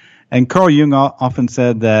 And Carl Jung often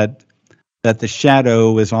said that the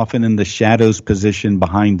shadow is often in the shadow's position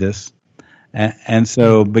behind us. And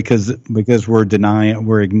so because we're denying,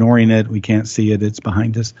 we're ignoring it, we can't see it, it's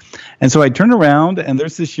behind us. And so I turn around, and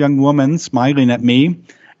there's this young woman smiling at me.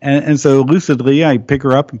 And so lucidly, I pick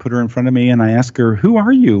her up and put her in front of me, and I ask her, "Who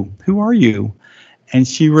are you? Who are you?" And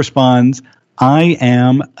she responds, "I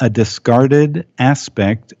am a discarded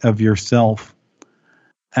aspect of yourself."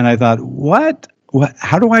 And I thought, what?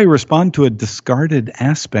 How do I respond to a discarded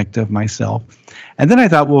aspect of myself? And then I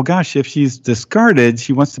thought, well, gosh, if she's discarded,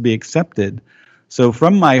 she wants to be accepted. So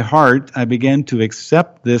from my heart, I began to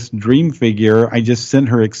accept this dream figure. I just sent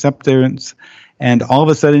her acceptance. And all of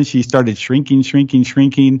a sudden, she started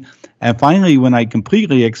shrinking. And finally, when I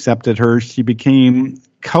completely accepted her, she became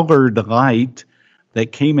colored light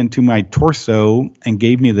that came into my torso and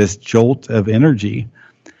gave me this jolt of energy.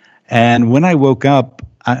 And when I woke up,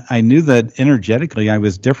 I knew that energetically I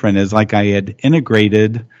was different. It's like I had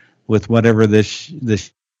integrated with whatever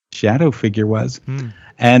this shadow figure was.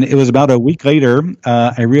 And it was about a week later,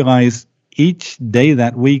 I realized each day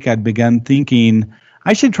that week I'd begun thinking,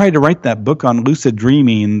 I should try to write that book on lucid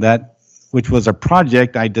dreaming, which was a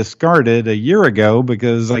project I discarded a year ago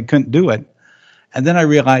because I couldn't do it. And then I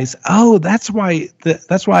realized, that's why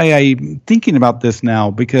I'm thinking about this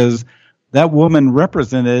now, because that woman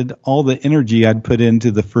represented all the energy I'd put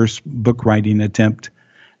into the first book writing attempt.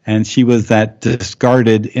 And she was that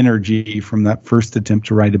discarded energy from that first attempt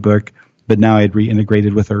to write a book. But now I had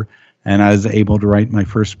reintegrated with her, and I was able to write my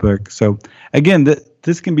first book. So again,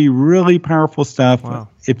 this can be really powerful stuff. Wow.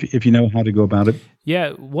 if you know how to go about it.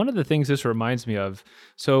 Yeah, one of the things this reminds me of,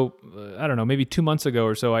 so I don't know, maybe 2 months ago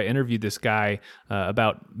or so, I interviewed this guy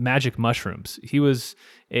about magic mushrooms. He was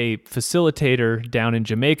a facilitator down in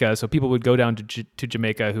Jamaica, so people would go down to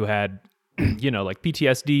Jamaica who had, like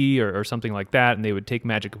PTSD or something like that, and they would take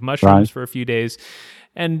magic mushrooms for a few days,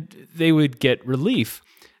 and they would get relief.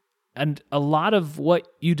 And a lot of what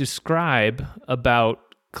you describe about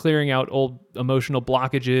clearing out old emotional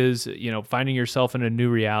blockages, finding yourself in a new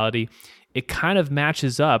reality, it kind of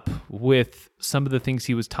matches up with some of the things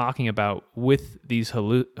he was talking about with these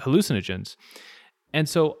hallucinogens. And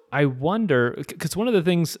so I wonder, because one of the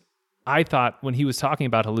things I thought when he was talking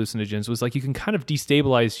about hallucinogens was like you can kind of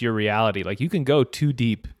destabilize your reality. Like you can go too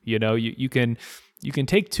deep, you can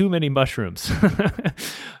take too many mushrooms.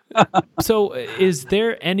 So is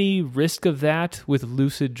there any risk of that with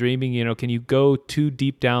lucid dreaming? Can you go too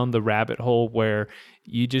deep down the rabbit hole where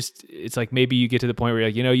it's like maybe you get to the point where you're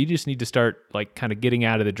like, you just need to start like kind of getting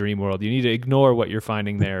out of the dream world. You need to ignore what you're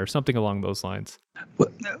finding there or something along those lines.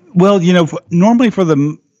 Well, normally for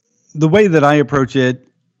the way that I approach it,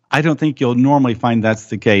 I don't think you'll normally find that's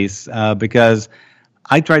the case because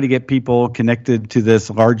I try to get people connected to this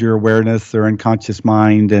larger awareness, their unconscious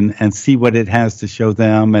mind, and see what it has to show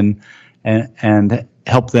them and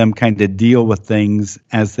help them kind of deal with things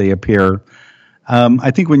as they appear.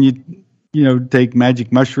 I think when you take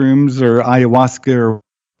magic mushrooms or ayahuasca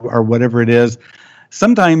or whatever it is,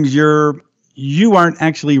 sometimes you aren't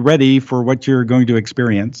actually ready for what you're going to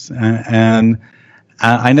experience. And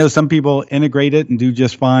I know some people integrate it and do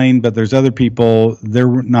just fine, but there's other people,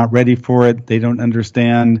 they're not ready for it. They don't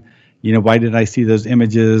understand, why did I see those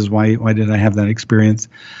images? Why did I have that experience?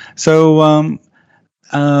 So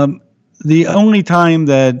the only time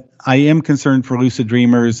that I am concerned for lucid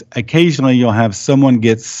dreamers, occasionally you'll have someone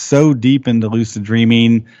get so deep into lucid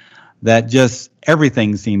dreaming that just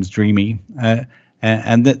everything seems dreamy.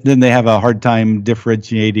 And then they have a hard time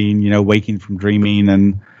differentiating, waking from dreaming.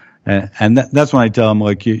 And that's when I tell them,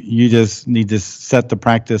 look, you just need to set the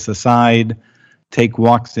practice aside, take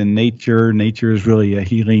walks in nature. Nature is really a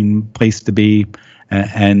healing place to be,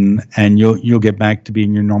 and you'll get back to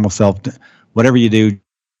being your normal self. Whatever you do,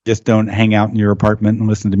 just don't hang out in your apartment and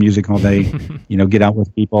listen to music all day. Get out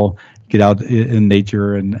with people, get out in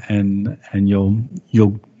nature, and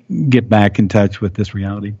you'll get back in touch with this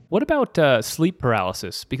reality. What about sleep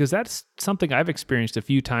paralysis? Because that's something I've experienced a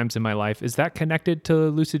few times in my life. Is that connected to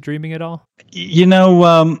lucid dreaming at all?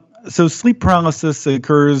 So sleep paralysis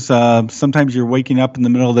occurs, sometimes you're waking up in the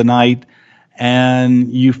middle of the night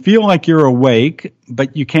and you feel like you're awake,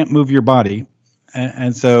 but you can't move your body.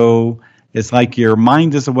 And so it's like your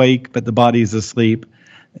mind is awake, but the body is asleep.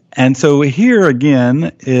 And so here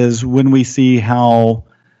again is when we see how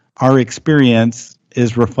our experience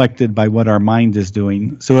is reflected by what our mind is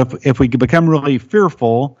doing. So if we become really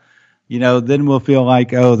fearful, then we'll feel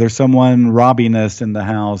like, oh, there's someone robbing us in the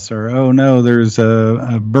house, or, oh no, there's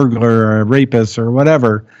a burglar or a rapist or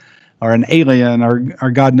whatever, or an alien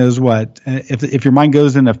or God knows what. If your mind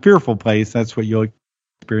goes in a fearful place, that's what you'll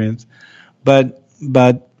experience. But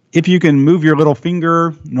if you can move your little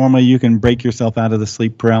finger, normally you can break yourself out of the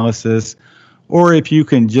sleep paralysis. Or if you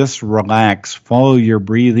can just relax, follow your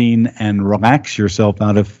breathing and relax yourself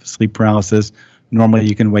out of sleep paralysis, normally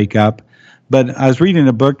you can wake up. But I was reading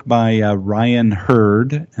a book by Ryan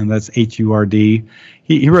Hurd, and that's Hurd.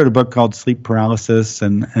 He wrote a book called Sleep Paralysis,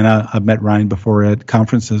 and I've met Ryan before at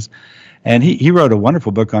conferences. And he wrote a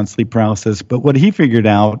wonderful book on sleep paralysis. But what he figured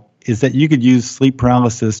out is that you could use sleep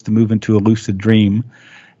paralysis to move into a lucid dream.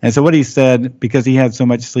 And so what he said, because he had so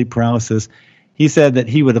much sleep paralysis, he said that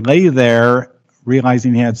he would lay there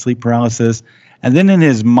realizing he had sleep paralysis, and then in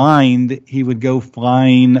his mind, he would go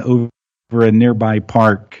flying over a nearby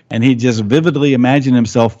park, and he'd just vividly imagine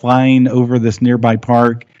himself flying over this nearby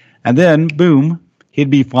park, and then, boom, he'd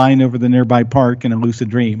be flying over the nearby park in a lucid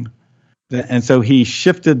dream. And so he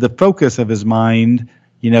shifted the focus of his mind,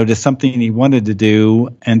 to something he wanted to do,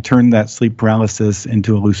 and turned that sleep paralysis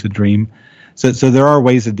into a lucid dream. So there are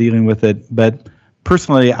ways of dealing with it, but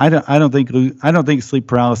personally, I don't think sleep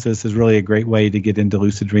paralysis is really a great way to get into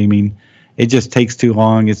lucid dreaming. It just takes too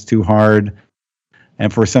long. It's too hard.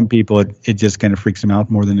 And for some people, it just kind of freaks them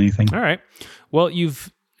out more than anything. All right. Well,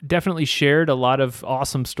 you've definitely shared a lot of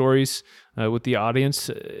awesome stories with the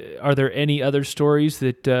audience. Are there any other stories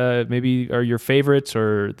that maybe are your favorites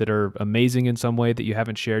or that are amazing in some way that you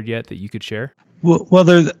haven't shared yet that you could share? Well,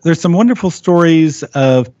 there's some wonderful stories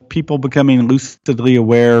of people becoming lucidly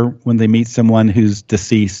aware when they meet someone who's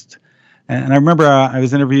deceased. And I remember I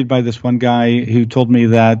was interviewed by this one guy who told me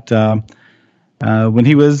that when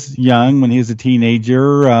he was young, when he was a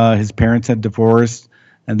teenager, his parents had divorced.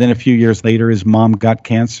 And then a few years later, his mom got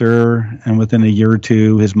cancer. And within a year or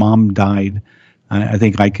two, his mom died. I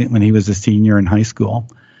think like when he was a senior in high school.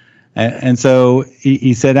 And so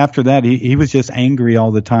he said after that, he was just angry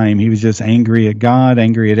all the time. He was just angry at God,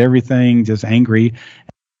 angry at everything, just angry.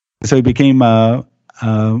 So he became a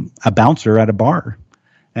bouncer at a bar.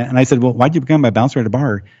 And I said, well, why'd you become a bouncer at a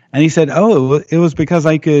bar? And he said, oh, it was because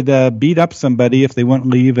I could beat up somebody if they wouldn't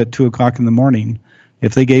leave at 2:00 in the morning.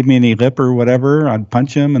 If they gave me any lip or whatever, I'd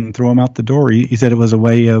punch him and throw him out the door. He said it was a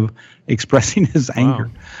way of expressing his anger.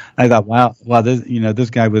 Wow. I thought, wow, this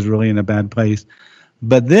guy was really in a bad place.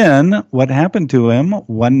 But then what happened to him,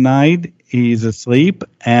 one night he's asleep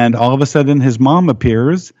and all of a sudden his mom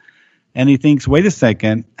appears and he thinks, wait a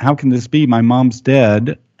second, how can this be? My mom's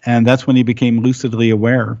dead. And that's when he became lucidly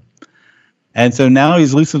aware. And so now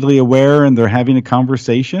he's lucidly aware and they're having a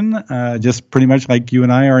conversation, just pretty much like you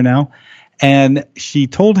and I are now. And she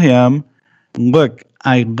told him, look,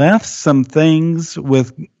 I left some things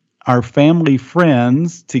with our family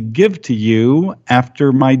friends to give to you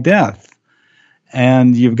after my death.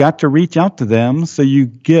 And you've got to reach out to them so you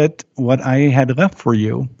get what I had left for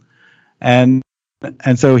you. And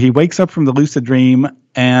so he wakes up from the lucid dream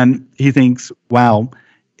and he thinks, wow,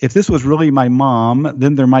 if this was really my mom,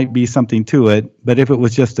 then there might be something to it. But if it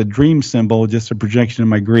was just a dream symbol, just a projection of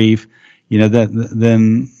my grief,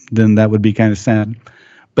 then that would be kind of sad.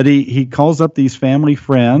 But he calls up these family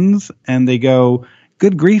friends and they go,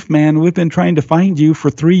 good grief, man, we've been trying to find you for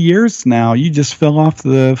 3 years now. You just fell off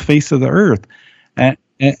the face of the earth. And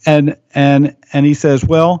he says,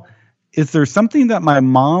 well, is there something that my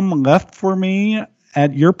mom left for me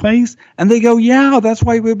at your place? And they go, yeah, that's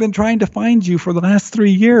why we've been trying to find you for the last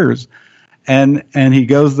 3 years. And he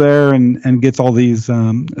goes there and gets all these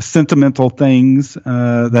sentimental things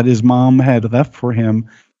that his mom had left for him.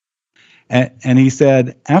 And he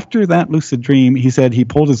said, after that lucid dream, he said he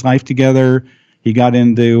pulled his life together. He got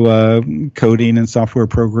into coding and software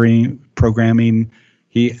programming.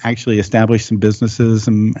 He actually established some businesses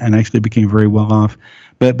and actually became very well off.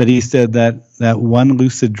 But he said that one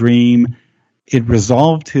lucid dream, it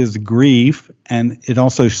resolved his grief, and it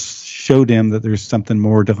also showed him that there's something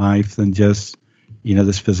more to life than just,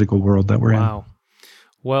 this physical world that we're in. Wow.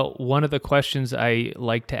 Well, one of the questions I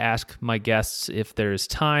like to ask my guests if there's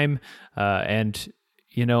time, and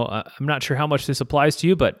I'm not sure how much this applies to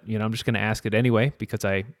you, but I'm just going to ask it anyway because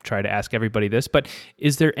I try to ask everybody this. But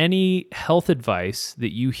is there any health advice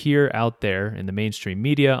that you hear out there in the mainstream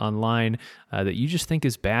media, online, that you just think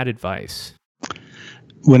is bad advice?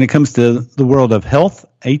 When it comes to the world of health,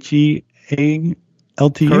 HEALTH?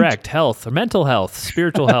 Correct. Health, or mental health,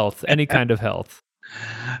 spiritual health, any kind of health.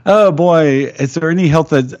 Oh boy, is there any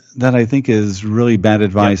health that I think is really bad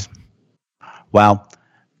advice? Yep. Wow.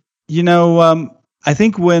 I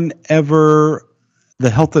think whenever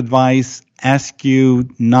the health advice asks you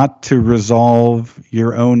not to resolve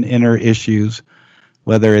your own inner issues,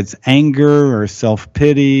 whether it's anger or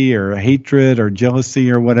self-pity or hatred or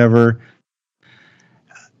jealousy or whatever,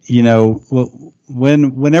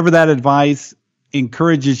 whenever that advice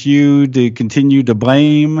encourages you to continue to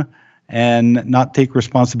blame and not take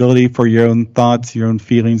responsibility for your own thoughts, your own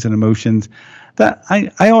feelings and emotions, that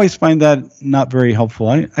I always find that not very helpful.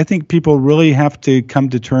 I think people really have to come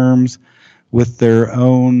to terms with their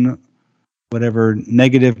own whatever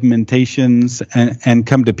negative mentations and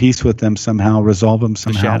come to peace with them somehow, resolve them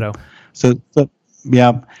somehow. The shadow. So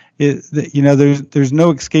yeah, there's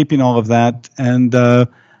no escaping all of that, and the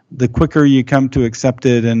quicker you come to accept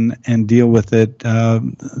it and deal with it,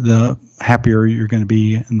 the happier you're going to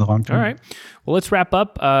be in the long term. All right. Well, let's wrap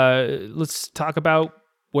up. Let's talk about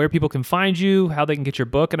where people can find you, how they can get your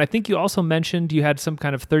book. And I think you also mentioned you had some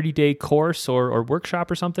kind of 30-day course or workshop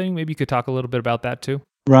or something. Maybe you could talk a little bit about that too.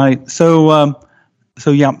 Right. So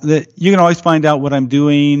you can always find out what I'm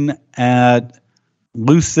doing at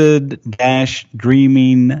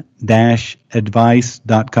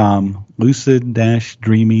lucid-dreaming-advice.com,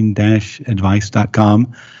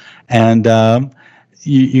 lucid-dreaming-advice.com. And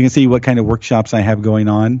you can see what kind of workshops I have going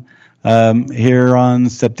on. Here on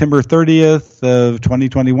September 30th of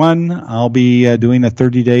 2021, I'll be doing a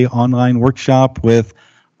 30-day online workshop with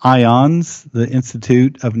IONS, the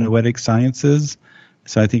Institute of Noetic Sciences.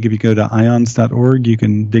 So I think if you go to ions.org, you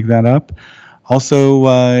can dig that up. Also,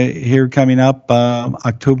 here coming up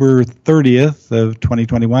October 30th of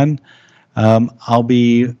 2021, I'll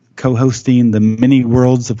be co-hosting the Many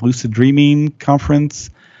Worlds of Lucid Dreaming conference.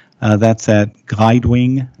 That's at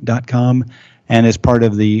glidewing.com. And as part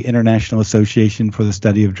of the International Association for the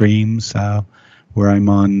Study of Dreams, where I'm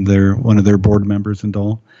on one of their board members and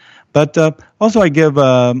all. But also I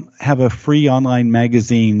have a free online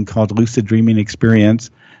magazine called Lucid Dreaming Experience,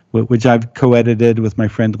 which I've co-edited with my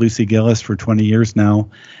friend Lucy Gillis for 20 years now.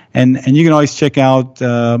 And you can always check out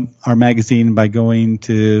our magazine by going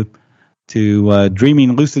to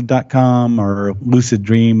dreaminglucid.com or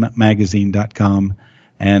luciddreammagazine.com.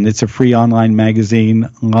 And it's a free online magazine,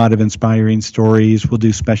 a lot of inspiring stories. We'll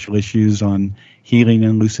do special issues on healing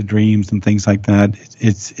and lucid dreams and things like that.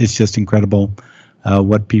 It's just incredible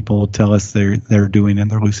what people tell us they're doing in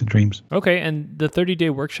their lucid dreams. Okay, and the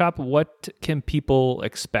 30-day workshop, what can people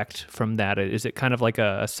expect from that? Is it kind of like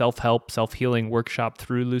a self-help, self-healing workshop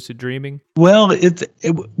through lucid dreaming? Well,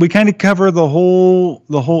 we kind of cover the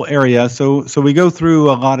whole area. So we go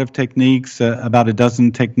through a lot of techniques, about a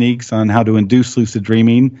dozen techniques on how to induce lucid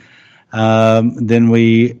dreaming. Then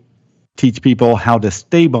we teach people how to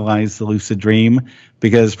stabilize the lucid dream,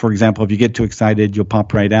 because, for example, if you get too excited, you'll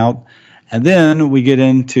pop right out. And then we get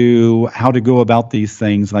into how to go about these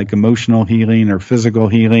things like emotional healing or physical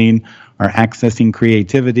healing or accessing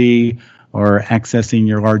creativity or accessing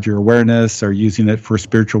your larger awareness or using it for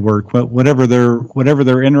spiritual work. Whatever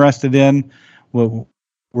they're interested in,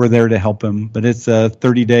 we're there to help them. But it's a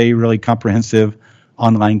 30-day, really comprehensive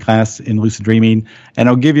online class in lucid dreaming. And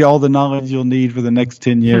I'll give you all the knowledge you'll need for the next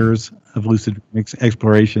 10 years of lucid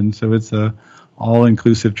exploration. So it's a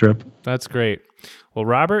all-inclusive trip. That's great. Well,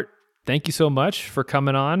 Robert, thank you so much for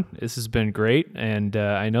coming on. This has been great, and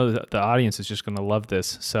I know that the audience is just going to love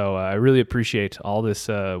this. So I really appreciate all this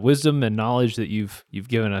wisdom and knowledge that you've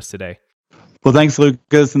given us today. Well, thanks,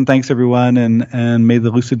 Lucas, and thanks, everyone, and may the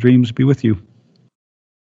lucid dreams be with you.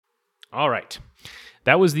 All right.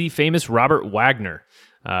 That was the famous Robert Wagner.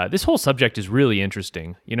 This whole subject is really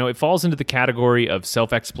interesting. You know, it falls into the category of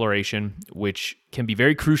self-exploration, which can be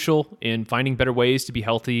very crucial in finding better ways to be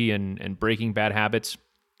healthy and breaking bad habits.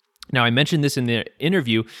 Now, I mentioned this in the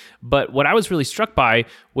interview, but what I was really struck by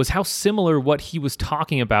was how similar what he was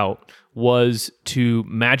talking about was to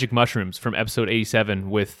magic mushrooms from episode 87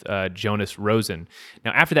 with Jonas Rosen.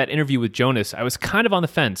 Now, after that interview with Jonas, I was kind of on the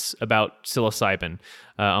fence about psilocybin.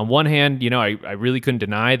 On one hand, you know, I really couldn't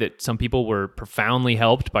deny that some people were profoundly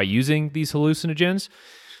helped by using these hallucinogens.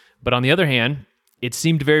 But on the other hand, it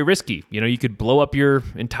seemed very risky. You know, you could blow up your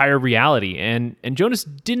entire reality. And Jonas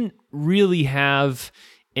didn't really have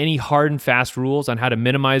any hard and fast rules on how to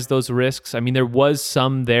minimize those risks. I mean, there was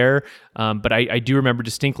some there, but I do remember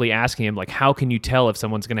distinctly asking him, like, how can you tell if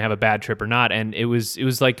someone's going to have a bad trip or not? And it was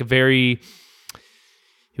like it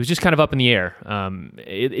was just kind of up in the air.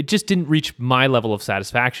 It just didn't reach my level of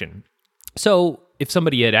satisfaction. So if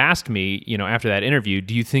somebody had asked me, you know, after that interview,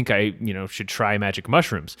 do you think I, you know, should try magic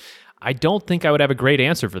mushrooms? I don't think I would have a great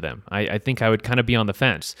answer for them. I think I would kind of be on the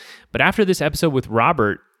fence. But after this episode with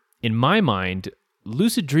Robert, in my mind,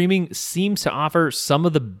 lucid dreaming seems to offer some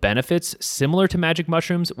of the benefits similar to magic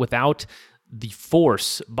mushrooms without the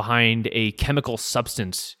force behind a chemical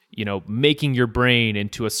substance, you know, making your brain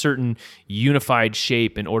into a certain unified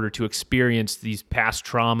shape in order to experience these past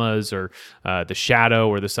traumas or the shadow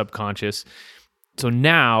or the subconscious. So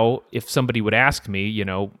now, if somebody would ask me, you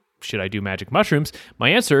know, should I do magic mushrooms? My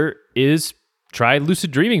answer is try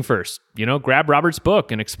lucid dreaming first. You know, grab Robert's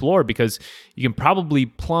book and explore, because you can probably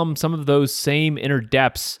plumb some of those same inner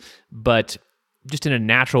depths, but just in a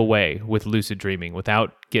natural way with lucid dreaming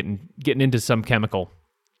without getting into some chemical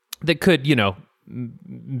that could, you know,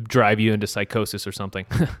 drive you into psychosis or something.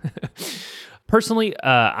 Personally,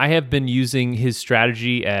 I have been using his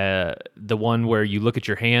strategy, the one where you look at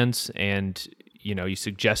your hands and you know, you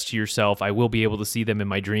suggest to yourself, I will be able to see them in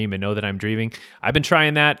my dream and know that I'm dreaming. I've been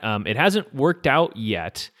trying that. It hasn't worked out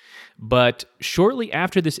yet, but shortly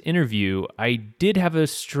after this interview, I did have a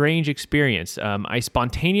strange experience. I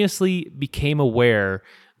spontaneously became aware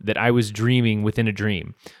that I was dreaming within a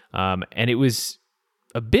dream. And it was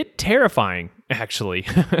a bit terrifying, actually.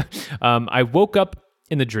 I woke up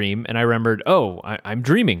in the dream and I remembered, I'm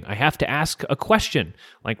dreaming. I have to ask a question,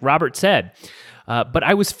 like Robert said. But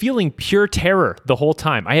I was feeling pure terror the whole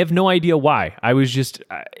time. I have no idea why. It was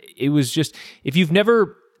just, if you've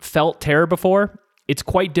never felt terror before, it's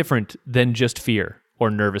quite different than just fear or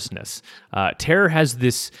nervousness. Terror has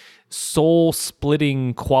this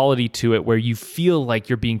soul-splitting quality to it where you feel like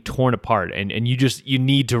you're being torn apart and you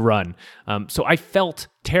need to run. So I felt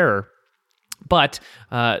terror, but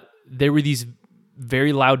there were these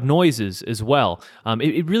very loud noises as well.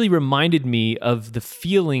 It really reminded me of the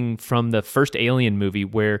feeling from the first Alien movie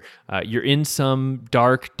where you're in some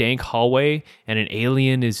dark, dank hallway and an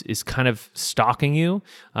alien is kind of stalking you.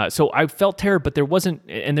 So I felt terror, but there wasn't,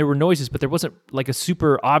 and there were noises, but there wasn't like a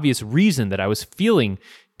super obvious reason that I was feeling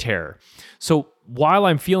terror. So while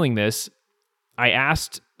I'm feeling this, I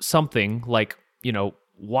asked something like,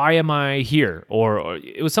 why am I here? Or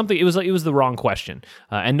it was something, it was the wrong question,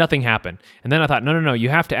 and nothing happened. And then I thought, no, you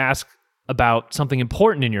have to ask about something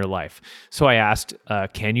important in your life. So I asked,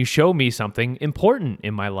 can you show me something important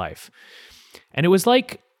in my life? And it was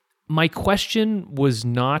like my question was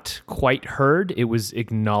not quite heard. It was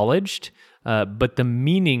acknowledged, but the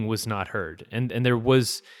meaning was not heard. And there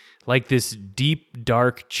was like this deep,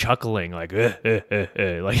 dark chuckling, like, like,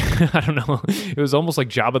 I don't know. It was almost like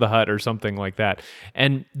Jabba the Hutt or something like that.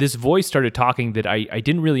 And this voice started talking that I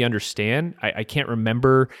didn't really understand. I can't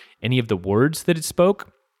remember any of the words that it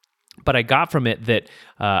spoke, but I got from it that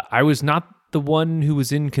I was not the one who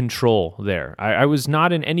was in control there. I was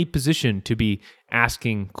not in any position to be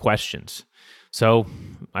asking questions. So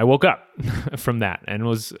I woke up from that and I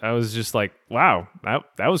was just like, wow,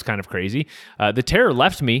 that was kind of crazy. The terror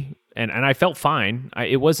left me and I felt fine.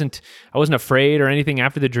 I wasn't afraid or anything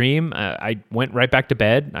after the dream. I went right back to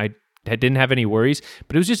bed. I didn't have any worries,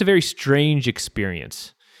 but it was just a very strange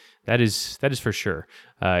experience. That is for sure.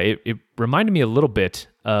 It reminded me a little bit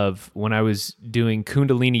of when I was doing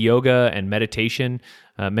Kundalini yoga and meditation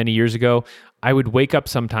many years ago. I would wake up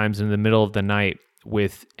sometimes in the middle of the night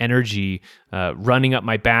with energy running up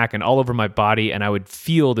my back and all over my body, and I would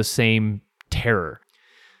feel the same terror.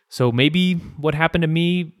 So maybe what happened to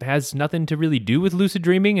me has nothing to really do with lucid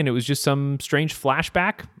dreaming, and it was just some strange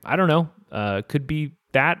flashback. I don't know. Could be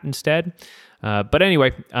that instead. But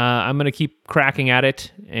anyway, I'm going to keep cracking at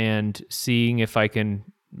it and seeing if I can,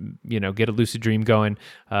 get a lucid dream going.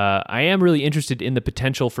 I am really interested in the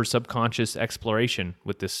potential for subconscious exploration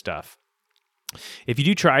with this stuff. If you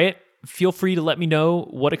do try it, feel free to let me know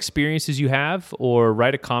what experiences you have or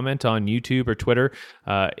write a comment on YouTube or Twitter.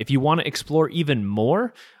 If you want to explore even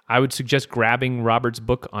more, I would suggest grabbing Robert's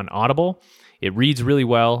book on Audible. It reads really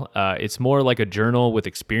well. It's more like a journal with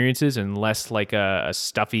experiences and less like a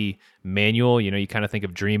stuffy manual. You kind of think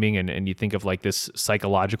of dreaming and you think of like this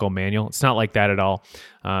psychological manual. It's not like that at all.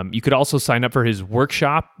 You could also sign up for his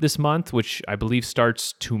workshop this month, which I believe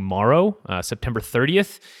starts tomorrow, September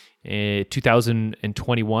 30th.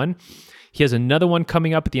 2021. He has another one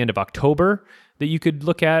coming up at the end of October that you could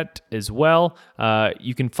look at as well.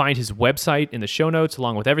 You can find his website in the show notes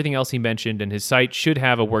along with everything else he mentioned, and his site should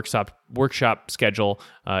have a workshop schedule.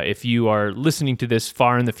 If you are listening to this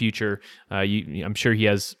far in the future, I'm sure he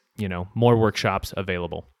has more workshops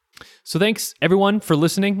available. So thanks everyone for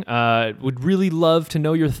listening. Would really love to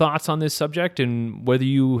know your thoughts on this subject and whether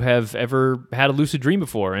you have ever had a lucid dream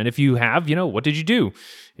before. And if you have, what did you do?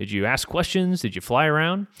 Did you ask questions? Did you fly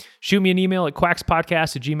around? Shoot me an email at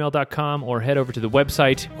quackspodcast@gmail.com or head over to the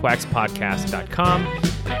website quackspodcast.com.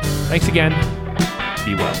 Thanks again.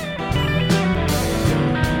 Be well.